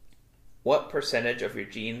 what percentage of your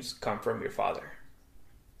genes come from your father?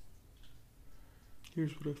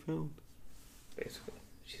 Here's what I found. Basically,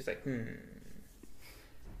 she's like,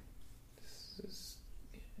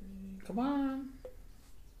 Come on,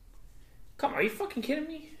 are you fucking kidding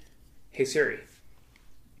me? Hey Siri,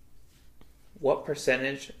 what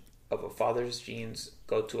percentage of a father's genes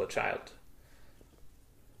go to a child?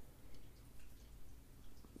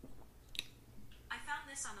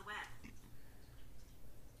 On the web.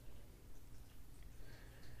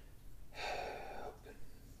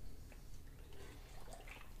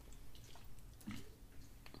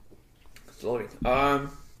 It's loading.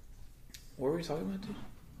 What were we talking about? Dude?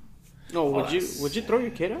 No, would you throw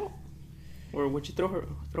your kid out, or would you throw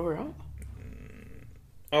her out?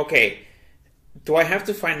 Okay, do I have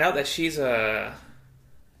to find out that she's a?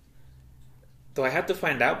 Do I have to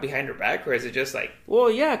find out behind her back, or is it just like... Well,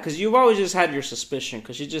 yeah, because you've always just had your suspicion,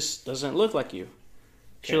 because she just doesn't look like you.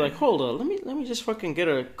 Okay. You're like, hold on, let me just fucking get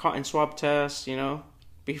a cotton swab test, you know,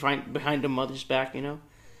 behind the mother's back, you know,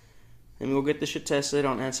 and we'll get this shit tested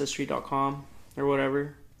on Ancestry.com or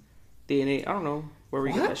whatever. DNA, I don't know where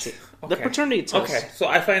we get that shit. Okay. The paternity test. Okay, so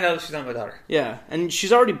I find out she's not my daughter. Yeah, and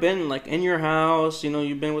she's already been, like, in your house, you know,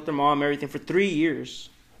 you've been with her mom, everything, for 3 years.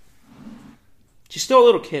 She's still a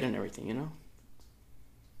little kid and everything, you know?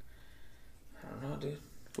 No, dude.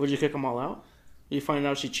 Would you kick them all out? You find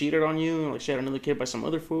out she cheated on you, like she had another kid by some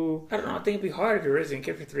other fool? I don't know. I think it'd be hard to raise a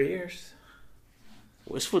kid for 3 years.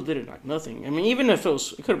 Well, this fool did it like nothing. I mean, even if it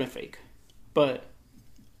could have been fake. But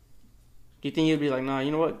do you think you'd be like, nah, you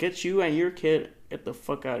know what? Get you and your kid, get the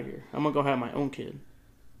fuck out of here. I'm gonna go have my own kid.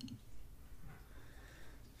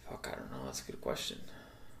 Fuck, I don't know. That's a good question.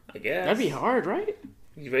 I guess. That'd be hard, right?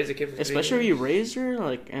 You raise a kid for 3 Especially if years. you raised her,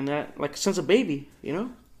 like, and that, like, since a baby, you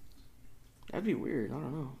know? That'd be weird. I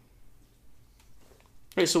don't know.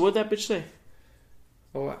 Hey, so what'd that bitch say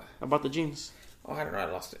Oh, what? about the genes? Oh, I don't know. I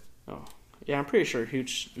lost it. Oh, yeah, I'm pretty sure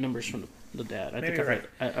huge numbers from the dad. I Maybe think you're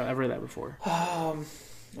I've read that before.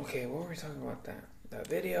 Okay, what were we talking about that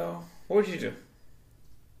video? What would you do?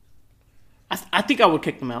 I think I would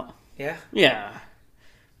kick them out. Yeah? Yeah.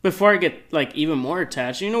 Before I get, like, even more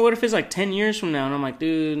attached. You know, what if it's, like, 10 years from now and I'm like,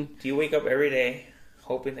 dude. Do you wake up every day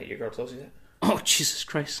hoping that your girl tells you that? Oh, Jesus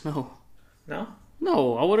Christ, no. No?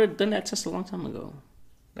 No, I would have done that test a long time ago.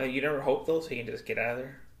 No, you never hope though, so you can just get out of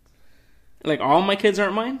there? Like, all my kids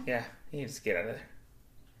aren't mine? Yeah, you can just get out of there.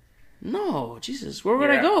 No, Jesus. Where would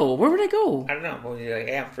Yeah. I go? Where would I go? I don't know, but you're like,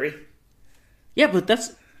 hey, I'm free. Yeah, but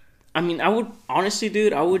that's... I mean, I would... Honestly,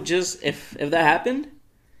 dude, I would just... If that happened,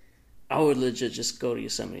 I would legit just go to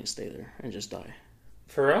Yosemite and stay there and just die.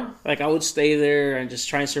 For real? Like, I would stay there and just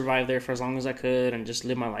try and survive there for as long as I could and just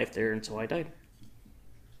live my life there until I died.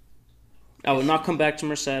 I would not come back to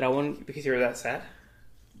Merced. I wouldn't... Because you were that sad?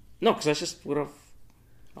 No, because that's just what I've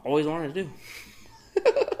always wanted to do.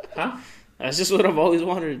 Huh? That's just what I've always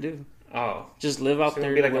wanted to do. Oh. Just live out So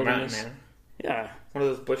there you'd be in the like a mountain wilderness. man. Yeah, One of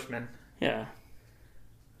those bushmen. yeah.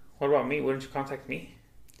 What about me? Wouldn't you contact me?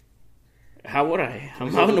 How would I?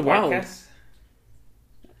 I'm So out in the do wild. podcasts?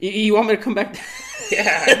 You want me to come back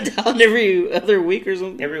Yeah. down every other week or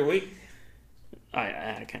something? Every week?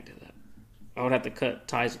 I can't do that. I would have to cut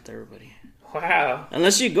ties with everybody. Wow.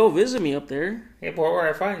 Unless you go visit me up there. Yeah, but where would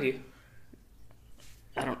I find you?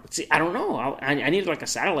 I don't know. I need like a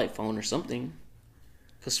satellite phone or something.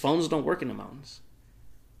 Because phones don't work in the mountains.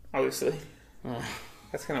 Obviously. Uh,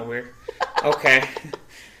 That's kind of weird. Okay.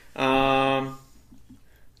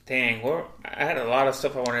 Dang. Well, I had a lot of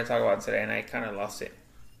stuff I wanted to talk about today, and I kind of lost it.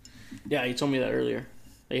 yeah, you told me that earlier.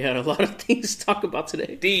 You had a lot of things to talk about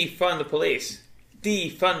today. Defund the police.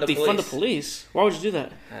 Defund the police. Defund the police? Why would you do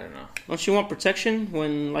that? I don't know. Don't you want protection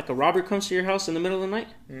when like a robber comes to your house in the middle of the night?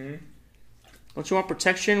 Mm-hmm. Don't you want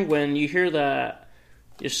protection when you hear that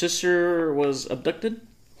your sister was abducted?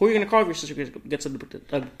 Who are you going to call if your sister gets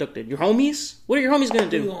abducted? Your homies? What are your homies going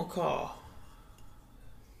to Who you do? gonna call?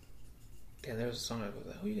 Damn, there was a song about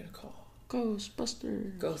that. Who you gonna call?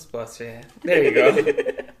 Ghostbusters. Ghostbuster, yeah. There you go.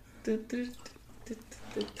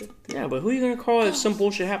 Yeah, but who are you going to call if some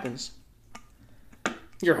bullshit happens?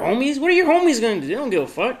 Your homies? What are your homies going to do? They don't give a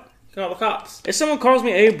fuck. Call the cops. If someone calls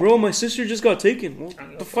me, hey, bro, my sister just got taken. Well,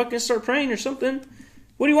 the fucking start praying or something.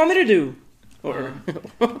 What do you want me to do? Or,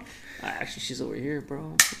 actually, she's over here,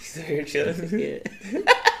 bro. He's over here chilling. Yeah.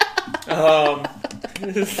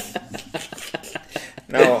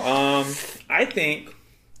 No, I think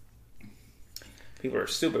people are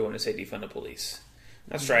stupid when they say defund the police.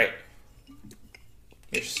 That's right.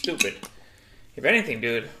 You're stupid. If anything,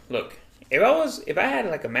 dude, look, if I had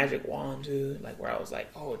like a magic wand, dude, like where I was like,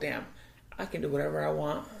 oh damn, I can do whatever I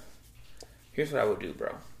want. Here's what I would do,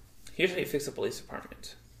 bro. Here's how you fix a police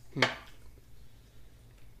department.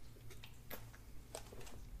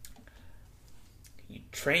 You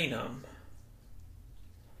train them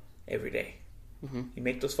every day. Mm-hmm. You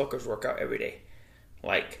make those fuckers work out every day.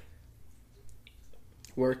 Like,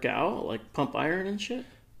 Work out? Like pump iron and shit?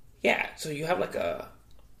 yeah, so you have like a...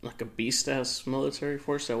 Like a beast-ass military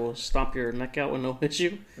force that will stomp your neck out with no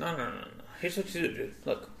issue? No. Here's what you do, dude.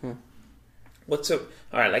 Look. Hmm. What's up?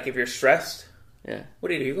 Alright, like if you're stressed, Yeah. what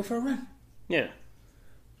do? You go for a run. Yeah.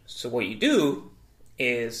 So what you do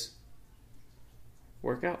is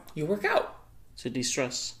Work out. you work out To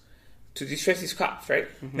de-stress. to de-stress these cops, right?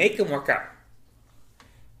 Make them work out.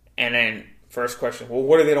 And then, first question, well,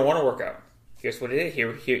 what if they don't want to work out? Here's what it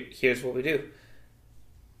is. Here's what we do.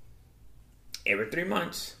 Every 3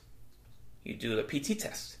 months, you do the PT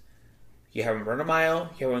test. You have them run a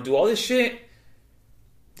mile. You have them do all this shit.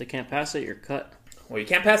 They can't pass it, you're cut. Well, you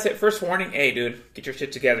can't pass it. First warning, hey, dude, get your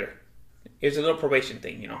shit together. Here's a little probation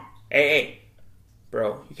thing, you know. Hey,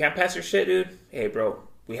 bro, you can't pass your shit, dude. Hey, bro,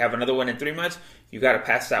 we have another one in 3 months. You got to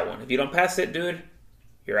pass that one. If you don't pass it, dude,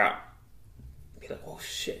 you're out. Be like, oh,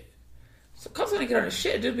 shit. So cops gonna get on his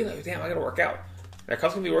shit, dude. Be like, damn, I got to work out. That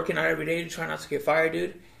cop's gonna be working out every day to try not to get fired,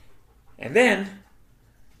 dude. And then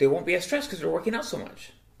they won't be as stressed because they're working out so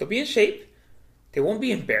much. They'll be in shape. They won't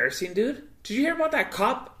be embarrassing, dude. Did you hear about that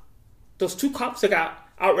cop? Those 2 cops that got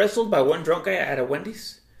out-wrestled by one drunk guy at a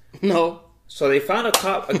Wendy's? No. So they found a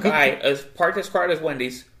guy parked his car at his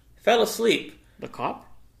Wendy's, fell asleep. The cop?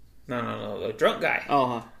 No, the drunk guy. Oh,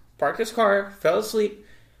 huh. Parked his car, fell asleep.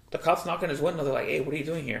 The cops knock on his window. They're like, hey, what are you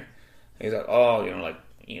doing here? And he's like, oh, they're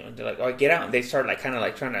like, oh, get out. And they start like kind of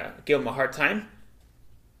like trying to give him a hard time.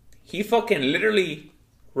 He fucking literally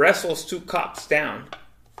wrestles 2 cops down,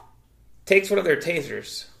 takes one of their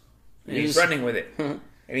tasers, and he's running with it. And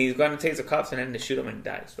he's going to tase the cops and then they shoot him and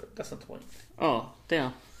dies. So that's not the point. Oh,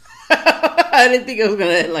 damn. I didn't think it was going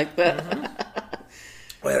to end like that.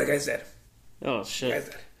 Well, the guy's dead. Oh, shit. The guy's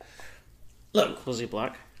dead. Look. Was he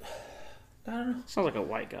black? I don't know. Sounds like a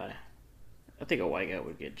white guy. I think a white guy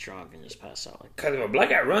would get drunk and just pass out like that. Because if a black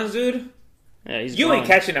guy runs, dude, Yeah, he's you gone. ain't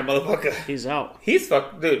catching that motherfucker. He's out. He's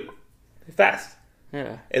fucked, dude. Fast.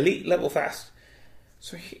 Yeah. Elite level fast.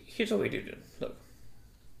 So here's what we do, dude. Look.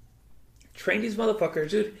 Train these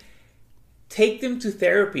motherfuckers, dude. Take them to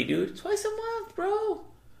therapy, dude. Twice a month, bro.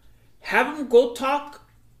 Have them go talk.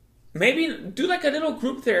 Maybe do like a little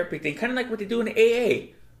group therapy thing. Kind of like what they do in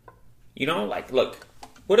AA. You know, like, look.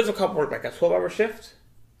 What does a cop work? Like a 12-hour shift?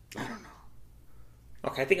 I don't know.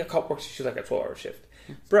 Okay, I think a cop works usually like a 12-hour shift.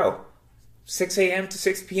 Bro, 6 a.m. to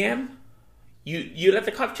 6 p.m., you let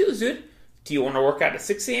the cop choose, dude. Do you want to work out at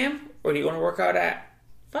 6 a.m. or do you want to work out at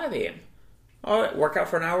 5 a.m.? All right, work out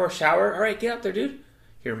for an hour, shower. All right, get out there, dude.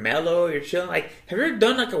 You're mellow, you're chilling. Like, have you ever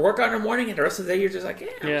done like a workout in the morning and the rest of the day you're just like,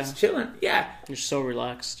 I'm just chilling? Yeah. You're so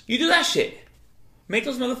relaxed. You do that shit. Make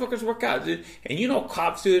those motherfuckers work out, dude. And you know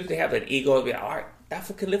cops, dude, they have an ego. They'll be like, all right, that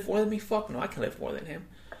fool can lift more than me? Fuck no, I can lift more than him.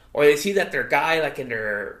 Or they see that their guy, like in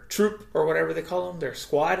their troop or whatever they call them, their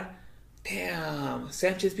squad. Damn,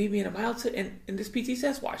 Sanchez beat me in a mile in this PT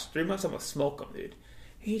test. Watch, 3 months I'm gonna smoke them, dude.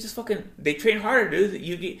 And you just fucking, they train harder,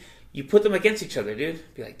 dude. You put them against each other, dude.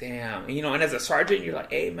 Be like, damn. And, and as a sergeant, you're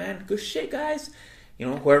like, hey, man, good shit, guys.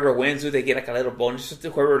 Whoever wins, dude, they get like a little bonus.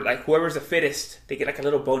 Whoever's the fittest, they get like a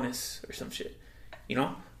little bonus or some shit.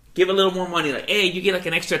 Give a little more money. Like, hey, you get like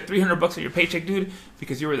an extra $300 on your paycheck, dude,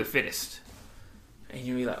 because you were the fittest. And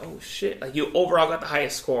you'll be like, oh shit. Like, you overall got the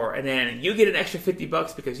highest score. And then you get an extra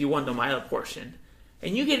 $50 because you won the mile portion.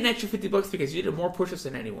 And you get an extra $50 because you did more push-ups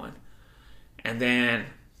than anyone. And then,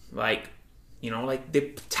 like,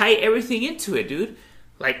 they tie everything into it, dude.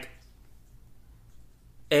 Like,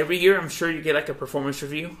 every year, I'm sure you get like a performance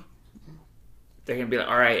review. They're going to be like,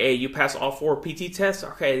 all right, hey, you passed all 4 PT tests.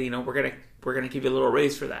 Okay, we're going to give you a little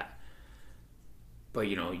raise for that. But,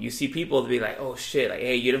 you see people to be like, oh, shit, like,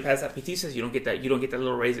 hey, you didn't pass that PT test, you don't get that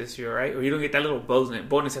little raise this year, right? Or you don't get that little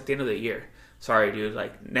bonus at the end of the year. Sorry, dude,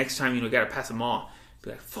 like, next time, you got to pass them all.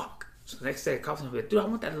 Be like, fuck. So the next day, the cop's going to be like, dude, I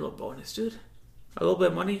want that little bonus, dude. A little bit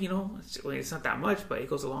of money, it's not that much, but it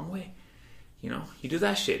goes a long way. You do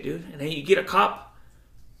that shit, dude. And then you get a cop,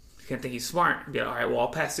 you can't think he's smart. And be like, all right, well, I'll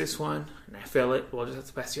pass this one, and I fail it, well, I'll just have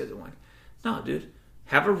to pass the other one. No, dude.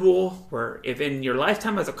 Have a rule where if in your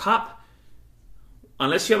lifetime as a cop,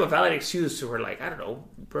 unless you have a valid excuse to where, like, I don't know,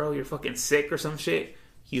 bro, you're fucking sick or some shit,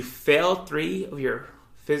 you failed 3 of your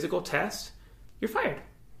physical tests, you're fired.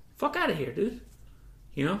 Fuck out of here, dude.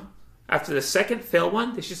 After the second failed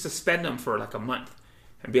one, they should suspend them for like a month.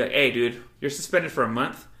 And be like, hey, dude, you're suspended for a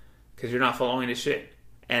month because you're not following this shit.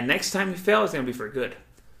 And next time you fail, it's going to be for good.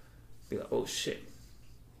 Be like, oh, shit.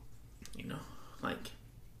 Like,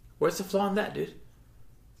 where's the flaw in that, dude?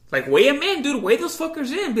 Like, weigh them in, dude. Weigh those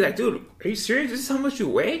fuckers in. Be like, dude, are you serious? This is how much you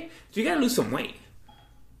weigh? Dude, you gotta lose some weight.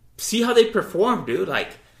 See how they perform, dude. Like,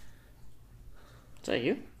 is that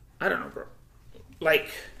you? I don't know, bro.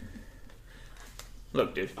 Like,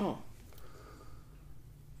 look, dude. Oh.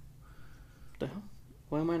 The hell?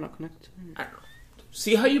 Why am I not connected? I don't know.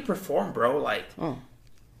 See how you perform, bro. Like,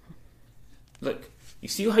 look, you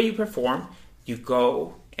see how you perform. You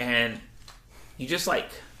go and you just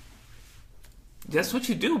like, that's what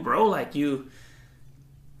you do, bro. Like,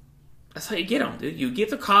 that's how you get them, dude. You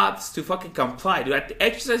get the cops to fucking comply, dude. The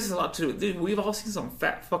exercise is a lot too. Dude, we've all seen some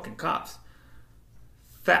fat fucking cops.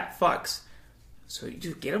 Fat fucks. So you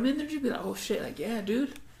just get them in there, you be like, oh shit, like, yeah,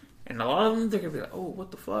 dude. And a lot of them, they're gonna be like, oh,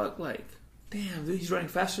 what the fuck? Like, damn, dude, he's running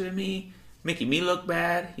faster than me, making me look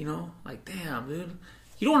bad, Like, damn, dude.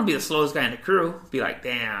 You don't want to be the slowest guy in the crew. Be like,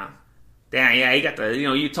 damn, yeah, you got the,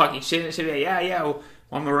 you talking shit and shit. Like, yeah, well,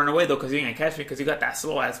 I'm gonna run away though because you ain't gonna catch me because you got that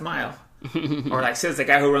slow ass mile. Or like says the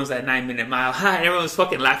guy who runs that 9-minute mile. And everyone's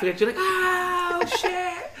fucking laughing at you like, oh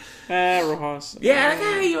shit. Rojas. Yeah, like,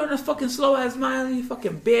 hey, you're on a fucking slow ass mile, you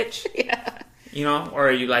fucking bitch. Yeah.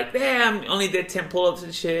 Or you like, damn, only did 10 pull-ups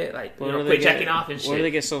and shit. Like, quit jacking off and shit. Why do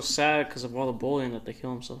they get so sad because of all the bullying that they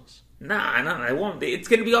kill themselves? Nah, they won't. It's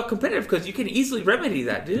gonna be all competitive because you can easily remedy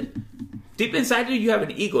that, dude. Deep inside you, you have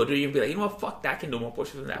an ego, dude. You'll be like, you know what, fuck that, I can do more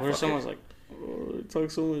push-ups than that. What if someone's like, oh, they talk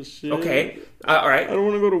so much shit. Okay, all right. I don't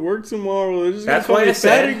want to go to work tomorrow. They're just That's why I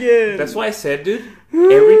said again. That's why I said, dude.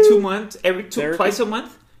 Every 2 months, twice a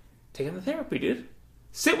month, take them to therapy, dude.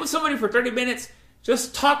 Sit with somebody for 30 minutes.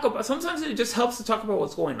 Just talk about. Sometimes it just helps to talk about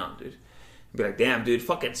what's going on, dude. Be like, damn, dude,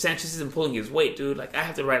 fucking Sanchez isn't pulling his weight, dude. Like, I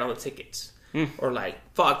have to write all the tickets. Or like,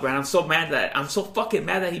 fuck, man, I'm so fucking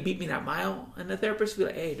mad that he beat me that mile. And the therapist be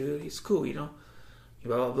like, hey, dude, he's cool, you know.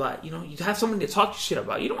 Blah, blah, blah. You know, you have someone to talk shit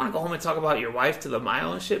about. You don't want to go home and talk about your wife to the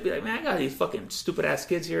mile and shit. Be like, man, I got these fucking stupid-ass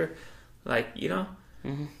kids here. Like, you know.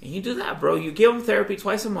 And you do that, bro. You give them therapy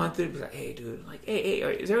twice a month. They'd be like, hey, dude, like, hey,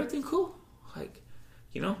 is everything cool? Like,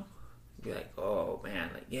 you know. Be like, oh,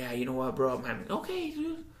 man, like, yeah, you know what, bro, I'm having, okay,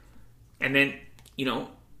 dude. And then, you know,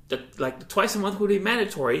 the twice a month would be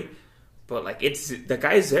mandatory, but, like, it's, the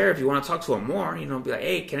guy's there if you want to talk to him more, you know, be like,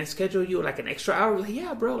 hey, can I schedule you, like, an extra hour? Like,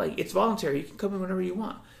 yeah, bro, like, it's voluntary. You can come in whenever you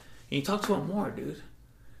want. And you talk to him more, dude.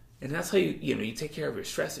 And that's how you take care of your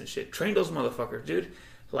stress and shit. Train those motherfuckers, dude.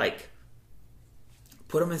 Like,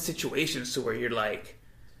 put them in situations to where you're like,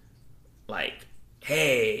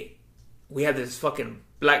 hey, we have this fucking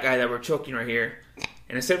black guy that we're choking right here.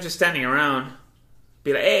 And instead of just standing around,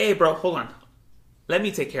 be like, hey, bro, hold on. Let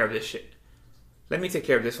me take care of this shit. Let me take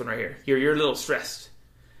care of this one right here. You're a little stressed.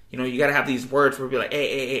 You know, you got to have these words where be like,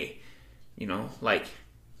 hey. You know, like,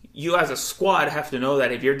 you as a squad have to know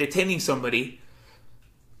that if you're detaining somebody,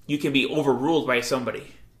 you can be overruled by somebody.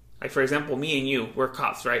 Like, for example, me and you, we're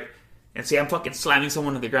cops, right? And say I'm fucking slamming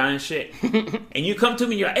someone to the ground and shit. And you come to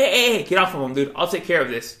me and you're like, hey, get off of him, dude. I'll take care of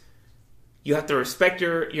this. You have to respect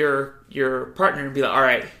your partner and be like, all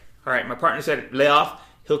right, my partner said lay off.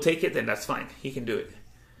 He'll take it, then that's fine. He can do it.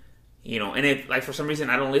 You know, and if, like, for some reason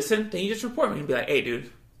I don't listen, then you just report me and be like, hey, dude,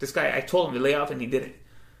 this guy, I told him to lay off and he didn't.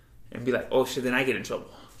 And be like, oh, shit, then I get in trouble.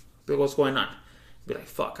 Be like, what's going on? Be like,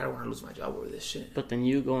 fuck, I don't want to lose my job over this shit. But then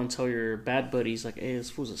you go and tell your bad buddies, like, hey, this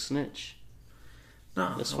fool's a snitch.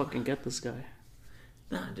 No. Let's fucking get this guy.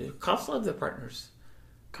 Nah, dude. Cops love their partners.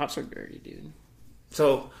 Cops are dirty, dude.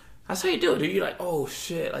 So, that's how you do it, dude. You're like, oh,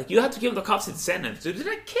 shit. Like, you have to give the cops incentives, dude.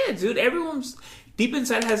 They're like kids, dude. Everyone's deep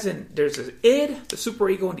inside there's an id, the super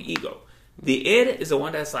ego, and the ego. The id is the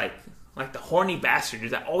one that's like the horny bastard,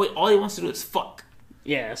 dude. That all he wants to do is fuck.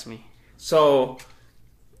 Yeah, that's me. So,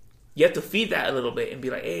 you have to feed that a little bit and be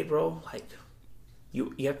like, hey, bro, like,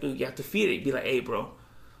 you have to feed it. Be like, hey, bro,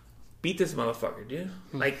 beat this motherfucker, dude.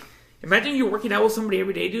 Like, imagine you're working out with somebody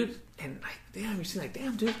every day, dude, and like, damn, you're saying like,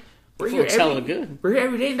 damn, dude, we're here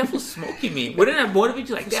every day, and that was smoking me. Wouldn't that motivate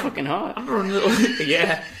you? Like, damn, fucking hot. I'm running a little,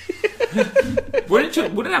 yeah. Wouldn't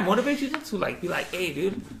that motivate you to like be like, hey,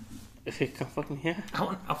 dude? If it come fuck me, yeah.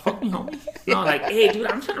 I'll fuck me, homie. No, like, hey, dude,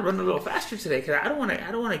 I'm trying to run a little faster today because I don't want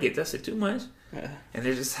to get dusted too much. Yeah. And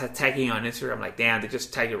they're just tagging you on Instagram, like, damn, they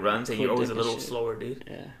just tag your runs and you're always a little slower, dude.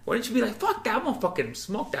 Yeah. Why didn't you be like, fuck that, I'm gonna fucking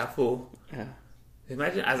smoke that fool? Yeah.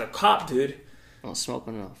 Imagine as a cop, dude. I'll smoke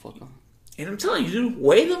him, I'll fuck him. And I'm telling you, dude,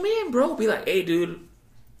 weigh them in, bro. Be like, hey, dude,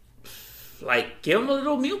 like, give them a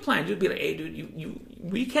little meal plan, dude. Be like, hey, dude,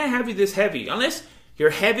 we can't have you this heavy unless you're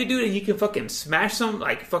heavy, dude, and you can fucking smash some,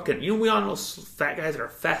 like, fucking, you know, we all know those fat guys that are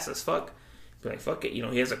fast as fuck. Be like, fuck it, you know,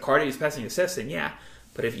 he has a cardio, he's passing his test, and yeah.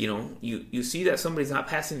 But if, you know, you see that somebody's not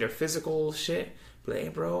passing their physical shit, be like, hey,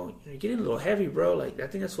 bro, you're getting a little heavy, bro. Like, I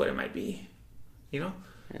think that's what it might be. You know?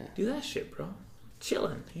 Yeah. Do that shit, bro.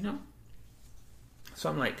 Chilling, you know? So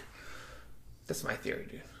I'm like, that's my theory,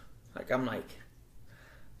 dude. Like, I'm like,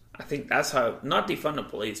 I think that's how, not defund the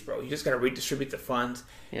police, bro. You just gotta redistribute the funds.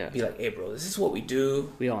 Yeah. Be like, hey, bro, this is what we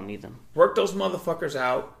do. We all need them. Work those motherfuckers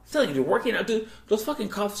out. I'm telling you, dude, working out, dude, those fucking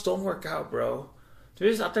cops don't work out, bro. They're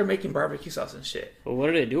just out there making barbecue sauce and shit. Well, what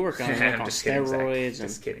do they do work on? Like on steroids?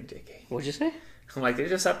 Just kidding, JK. What'd you say? I'm like, they're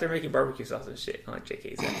just out there making barbecue sauce and shit. I'm like,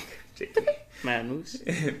 JK, Zach. JK. Mad Moose.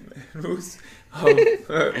 Moose.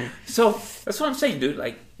 So, that's what I'm saying, dude.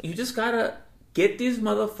 Like, you just gotta get these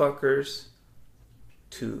motherfuckers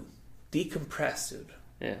to decompress, dude.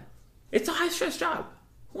 Yeah. It's a high-stress job.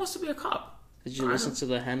 Who wants to be a cop? Did you listen to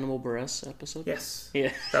the Hannibal Buress episode? Yes.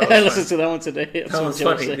 Yeah. I listened to that one today. That was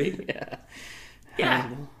funny, dude. Yeah. Yeah.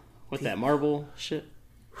 With that marble shit.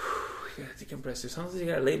 You gotta decompress. Sometimes you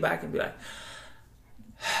gotta lay back and be like,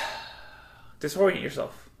 disorient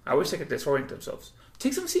yourself. I wish they could disorient themselves.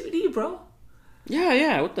 Take some CBD, bro.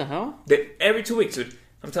 Yeah. What the hell? Every 2 weeks, dude.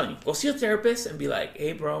 I'm telling you, go see a therapist and be like,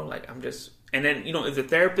 hey, bro, like, I'm just... And then, you know, if the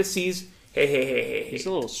therapist sees, hey. He's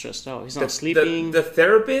a little stressed out. He's not sleeping. The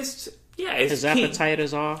therapist, yeah, is his appetite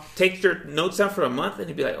is off. Take your notes down for a month and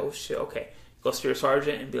he'd be like, oh, shit, okay. Go see your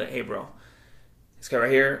sergeant and be like, hey, bro, this guy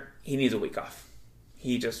right here, he needs a week off.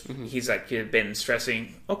 He's like, you've been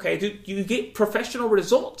stressing. Okay, dude, you get professional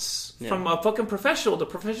results from a fucking professional. The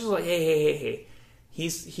professional's like, hey.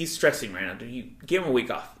 He's stressing right now, dude. You give him a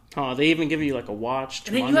week off. Oh, they even give you like a watch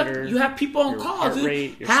to and then monitor. You have people on call, heart dude.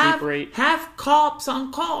 Rate, your sleep rate. Have cops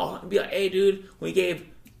on call and be like, hey, dude, we gave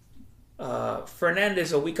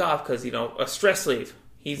Fernandez a week off because, you know, a stress leave.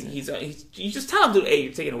 You just tell him, dude, hey,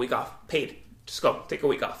 you're taking a week off, paid. Just go, take a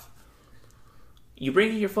week off. You bring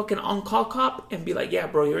in your fucking on-call cop and be like, yeah,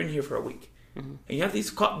 bro, you're in here for a week. Mm-hmm. And you have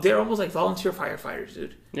these cops, they're almost like volunteer firefighters,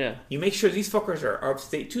 dude. Yeah. You make sure these fuckers are up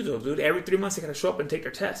to date too, though, dude. Every 3 months they gotta show up and take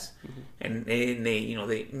their tests. Mm-hmm. And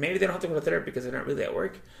they maybe they don't have to go to therapy because they're not really at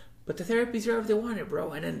work. But the therapy's there if they want it,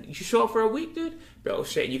 bro. And then you show up for a week, dude. Bro,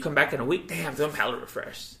 shit, you come back in a week, damn, I'm hella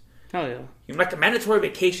refreshed. Hell yeah. You know, like a mandatory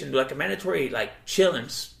vacation, like a mandatory, like, chilling,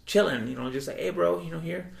 just like, hey, bro,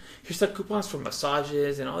 here's the coupons for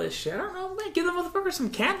massages and all this shit. I don't know, man. Give the motherfuckers some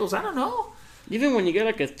candles. I don't know. Even when you get,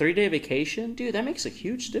 like, a 3-day vacation, dude, that makes a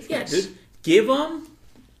huge difference. Yeah, dude. Give them...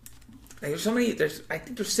 Like, I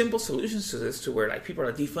think there's simple solutions to this, to where, like, people are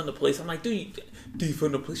like, defund the police. I'm like, dude,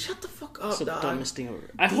 defund the police. Shut the fuck up, That's dog. the dumbest thing ever.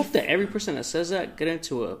 I hope that every person that says that get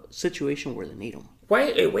into a situation where they need them.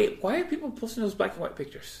 Why are people posting those black and white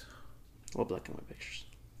pictures? What black and white pictures?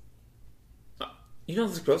 You know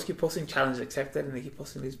those girls keep posting challenge accepted and they keep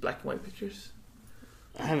posting these black and white pictures?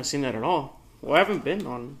 I haven't seen that at all. Well, I haven't been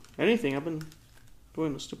on anything. I've been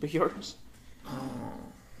doing the stupid yards. Oh,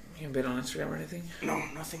 you haven't been on Instagram or anything? No,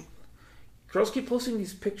 nothing. Girls keep posting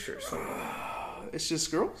these pictures. It's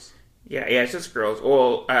just girls? Yeah, it's just girls.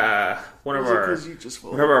 Well, one of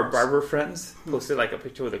our barber friends posted like a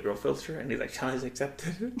picture with a girl filter and he's like, challenge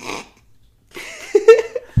accepted.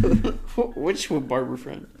 Which barber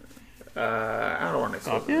friend? I don't want to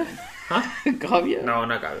expose his name. Huh? Gavia? No,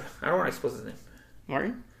 not Gavia. I don't want to expose his name.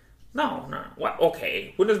 Martin? No. What?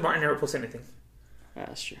 Okay. When does Martin ever post anything?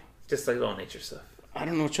 That's true. Just like little nature stuff. I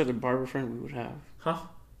don't know which other barber friend we would have. Huh?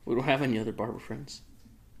 We don't have any other barber friends.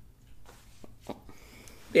 Oh.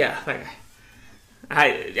 Yeah, that guy.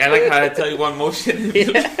 I like how I tell you one motion.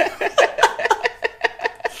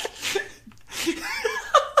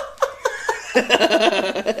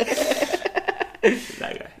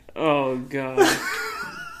 That guy. Oh god.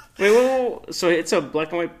 Wait, so it's a black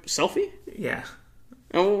and white selfie? Yeah.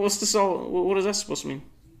 And what's this all? What is that supposed to mean?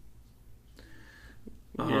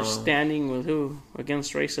 You're standing with who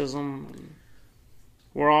against racism?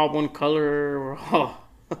 We're all one color. We're all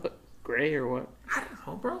gray or what? I don't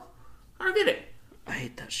know, bro. I don't get it. I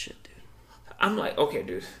hate that shit, dude. I'm like, okay,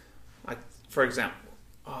 dude. Like, for example,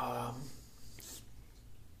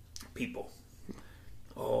 people.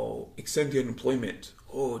 Oh, extend the unemployment.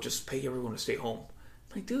 Oh, just pay everyone to stay home.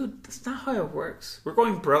 Like, dude, that's not how it works. We're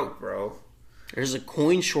going broke, bro. There's a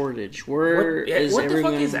coin shortage. What the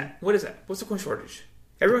fuck is that? What is that? What's the coin shortage?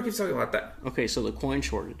 Everyone keeps talking about that. Okay, so the coin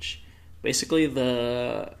shortage. Basically,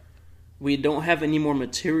 we don't have any more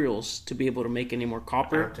materials to be able to make any more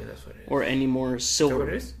copper. I don't think that's what it is. Or any more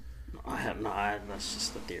silver. Is that what it is? That's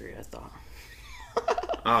just the theory, I thought.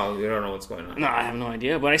 Oh, you don't know what's going on. No, I have no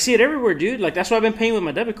idea. But I see it everywhere, dude. Like, that's why I've been paying with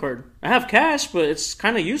my debit card. I have cash, but it's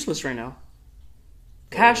kind of useless right now.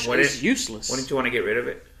 Cash is useless. Why don't you want to get rid of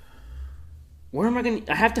it? Where am I going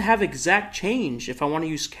to... I have to have exact change if I want to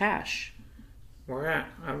use cash. Where at?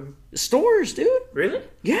 Stores, dude. Really?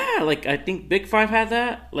 Yeah, like, I think Big Five had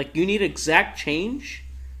that. Like, you need exact change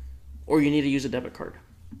or you need to use a debit card.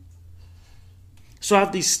 So I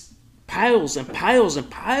have these piles and piles and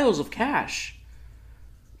piles of cash.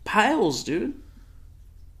 Piles, dude.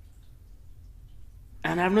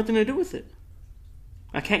 And I have nothing to do with it.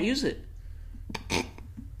 I can't use it.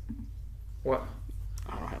 What?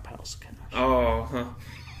 I don't have piles of cash. Oh, huh.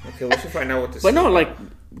 Okay, we should find out what this But no, like,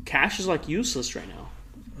 cash is, like, useless right now.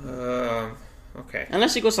 Okay.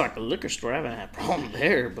 Unless you go to, like, a liquor store. I haven't had a problem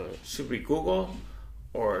there, but... Should we Google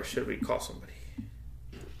or should we call somebody?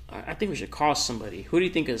 I think we should call somebody. Who do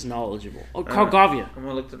you think is knowledgeable? Oh, call Gavia. I'm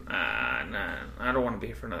gonna look. Nah. I don't want to be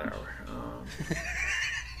here for another hour.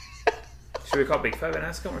 Should we call Big Five and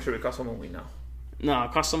ask him, or should we call someone we know? No,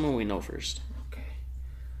 call someone we know first. Okay.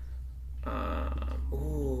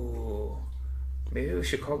 Maybe we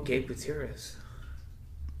should call Gabe Gutierrez.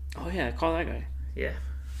 Oh yeah, call that guy. Yeah.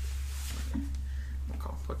 Okay. I'll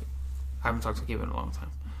call. Fuck it. I haven't talked to Gabe in a long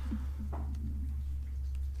time.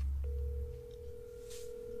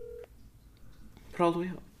 Put all the way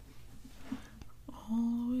up. All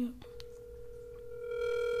the way up.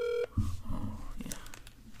 Oh, yeah.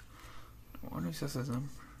 I wonder if this is them.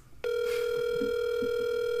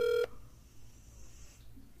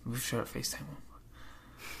 We should have FaceTime him.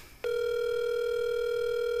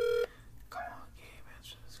 Come on, Gabe,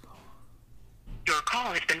 answer this call. Your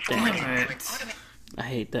call has been forwarded. Damn it. I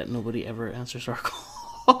hate that nobody ever answers our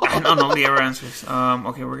call. I know nobody ever answers.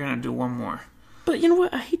 Okay, we're gonna do one more. But you know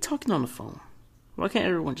what? I hate talking on the phone. Why can't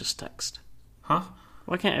everyone just text? Huh?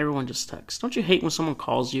 Why can't everyone just text? Don't you hate when someone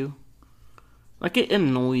calls you? Like, it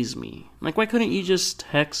annoys me. Like, why couldn't you just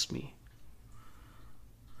text me?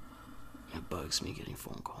 bugs me getting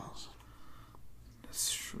phone calls.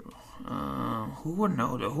 That's true. Who would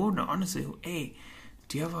know though? Who would know? Honestly, hey,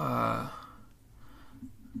 do you have a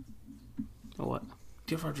what?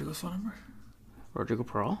 Do you have Rodrigo's phone number? Rodrigo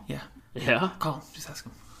Pearl? Yeah. Yeah? Call him. Just ask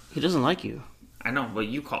him. He doesn't like you. I know, but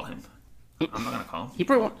you call him. I'm not gonna call him. He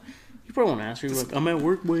probably won't answer. He's like, I'm at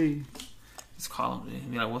work, way. Just call him.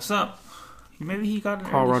 And be like, what's up? Maybe he got an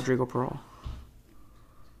Call Rodrigo Pearl.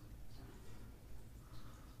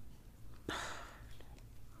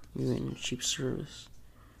 You ain't cheap service.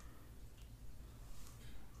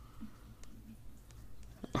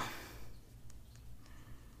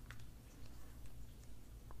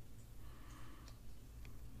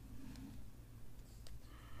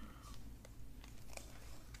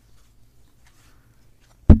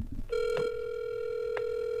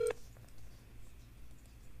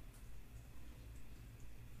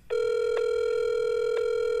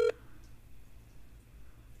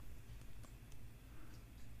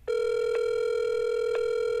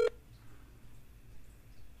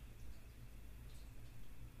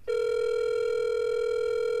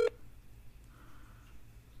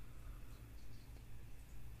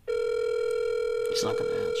 He's not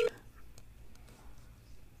gonna answer.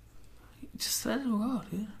 Just let it go,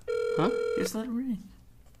 dude. Huh? Just let it ring.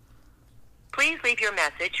 Please leave your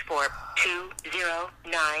message for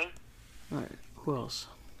 209. Alright, who else?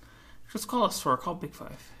 Just call us for call Big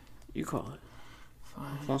Five. You call it.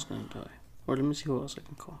 Fine. My phone's gonna die. Or let me see who else I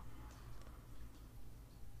can call.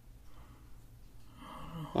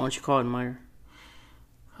 Why don't you call Admire?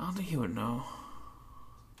 I don't think he would know.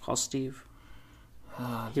 Call Steve.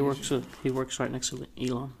 He works right next to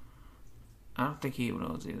Elon. I don't think he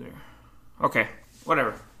knows either. Okay,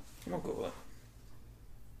 whatever. I'm gonna Google it.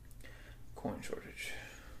 Coin shortage.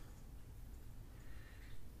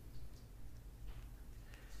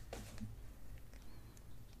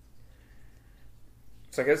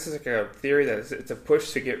 So I guess it's like a theory that it's a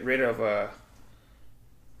push to get rid of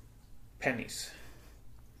pennies.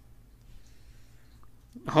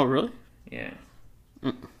 Oh, really? Yeah.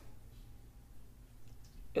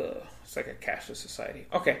 It's like a cashless society.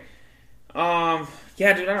 Okay. Yeah,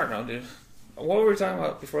 dude, I don't know, dude. What were we talking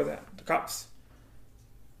about before that? The cops?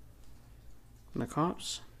 The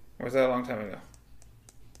cops? Or was that a long time ago?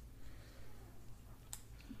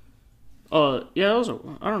 Yeah, that was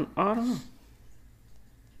I don't know.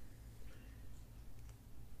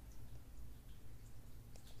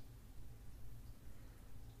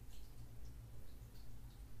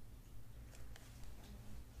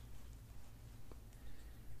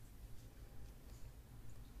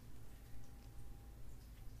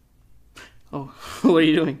 Oh, what are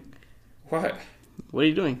you doing? What? What are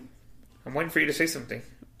you doing? I'm waiting for you to say something.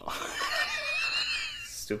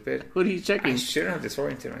 Stupid. What are you checking? I shouldn't have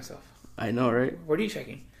disoriented myself. I know, right? What are you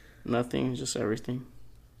checking? Nothing, just everything.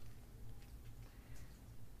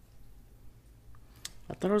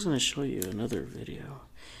 I thought I was going to show you another video.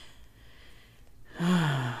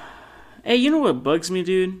 Hey, you know what bugs me,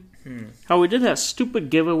 dude? How we did that stupid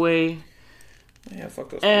giveaway. Yeah, fuck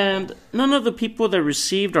those And people. none of the people that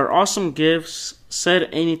received our awesome gifts said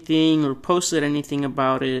anything or posted anything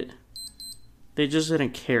about it. They just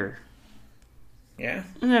didn't care. Yeah?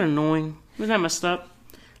 Isn't that annoying? Isn't that messed up?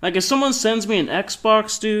 Like, if someone sends me an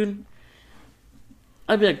Xbox, dude,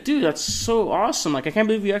 I'd be like, dude, that's so awesome. Like, I can't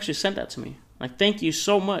believe you actually sent that to me. Like, thank you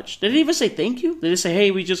so much. Did they even say thank you? Did they say, hey,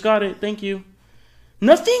 we just got it, thank you?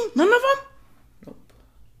 Nothing? None of them? Nope.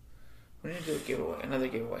 We need to do a giveaway. Another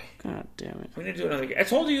giveaway. God damn it. We need to do another giveaway. I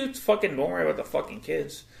told you, fucking don't worry about the fucking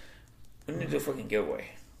kids. We need to do a fucking giveaway.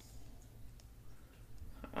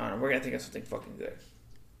 I don't know. We're going to think of something fucking good.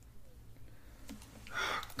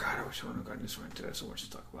 God, I wish I wouldn't have gotten this one today. So much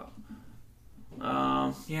to talk about.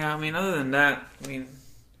 Yeah, I mean, other than that,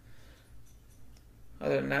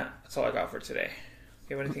 that's all I got for today.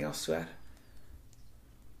 You have anything else to add?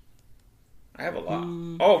 I have a lot.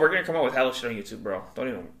 Oh, we're gonna come up with hella shit on YouTube, bro. Don't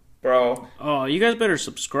even, bro. Oh, you guys better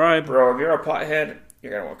subscribe. Bro, if you're a pothead,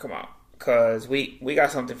 you're gonna want to come out. Because we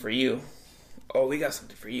got something for you. Oh, we got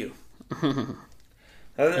something for you. Other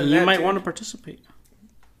than And you that, might dude, want to participate.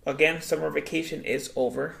 Again, summer vacation is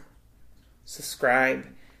over. Subscribe.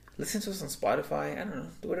 Listen to us on Spotify. I don't know.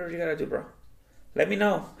 Do whatever you gotta do, bro. Let me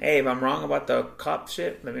know. Hey, if I'm wrong about the cop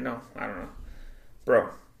shit, let me know. I don't know. Bro,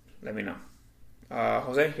 let me know.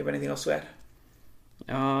 Jose, you have anything else to add?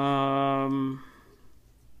 No,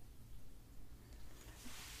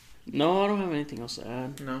 I don't have anything else to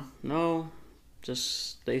add. No.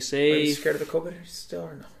 Just stay Are you safe. scared of the COVID still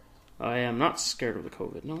or no? I am not scared of the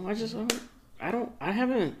COVID. No, I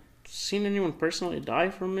haven't seen anyone personally die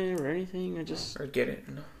from it or anything. Or get it?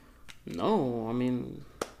 No. No, I mean,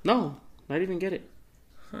 no. Not even get it.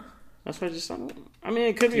 Huh. That's why I just. I mean,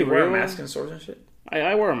 it could be you real. Wear a mask in stores and shit.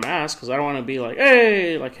 I wear a mask because I don't want to be like,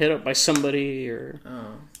 hey, like hit up by somebody or.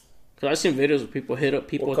 Oh. Because I've seen videos of people hit up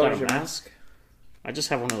people without a mask. I just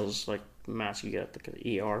have one of those like masks you get at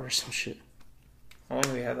the ER or some shit. How long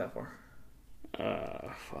have you had that for?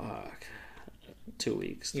 Fuck. 2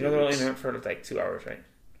 weeks. You know they're only meant for like 2 hours, right?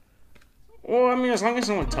 Well, I mean, as long as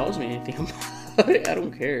someone tells me anything about it, I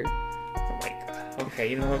don't care. Oh my god. Okay,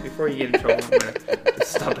 you know what? Before you get in trouble, I'm gonna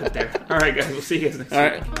stop it there. Alright, guys. We'll see you guys next week.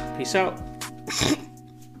 Alright. Peace out.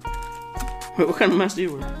 Wait, what kind of mask do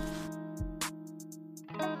you wear?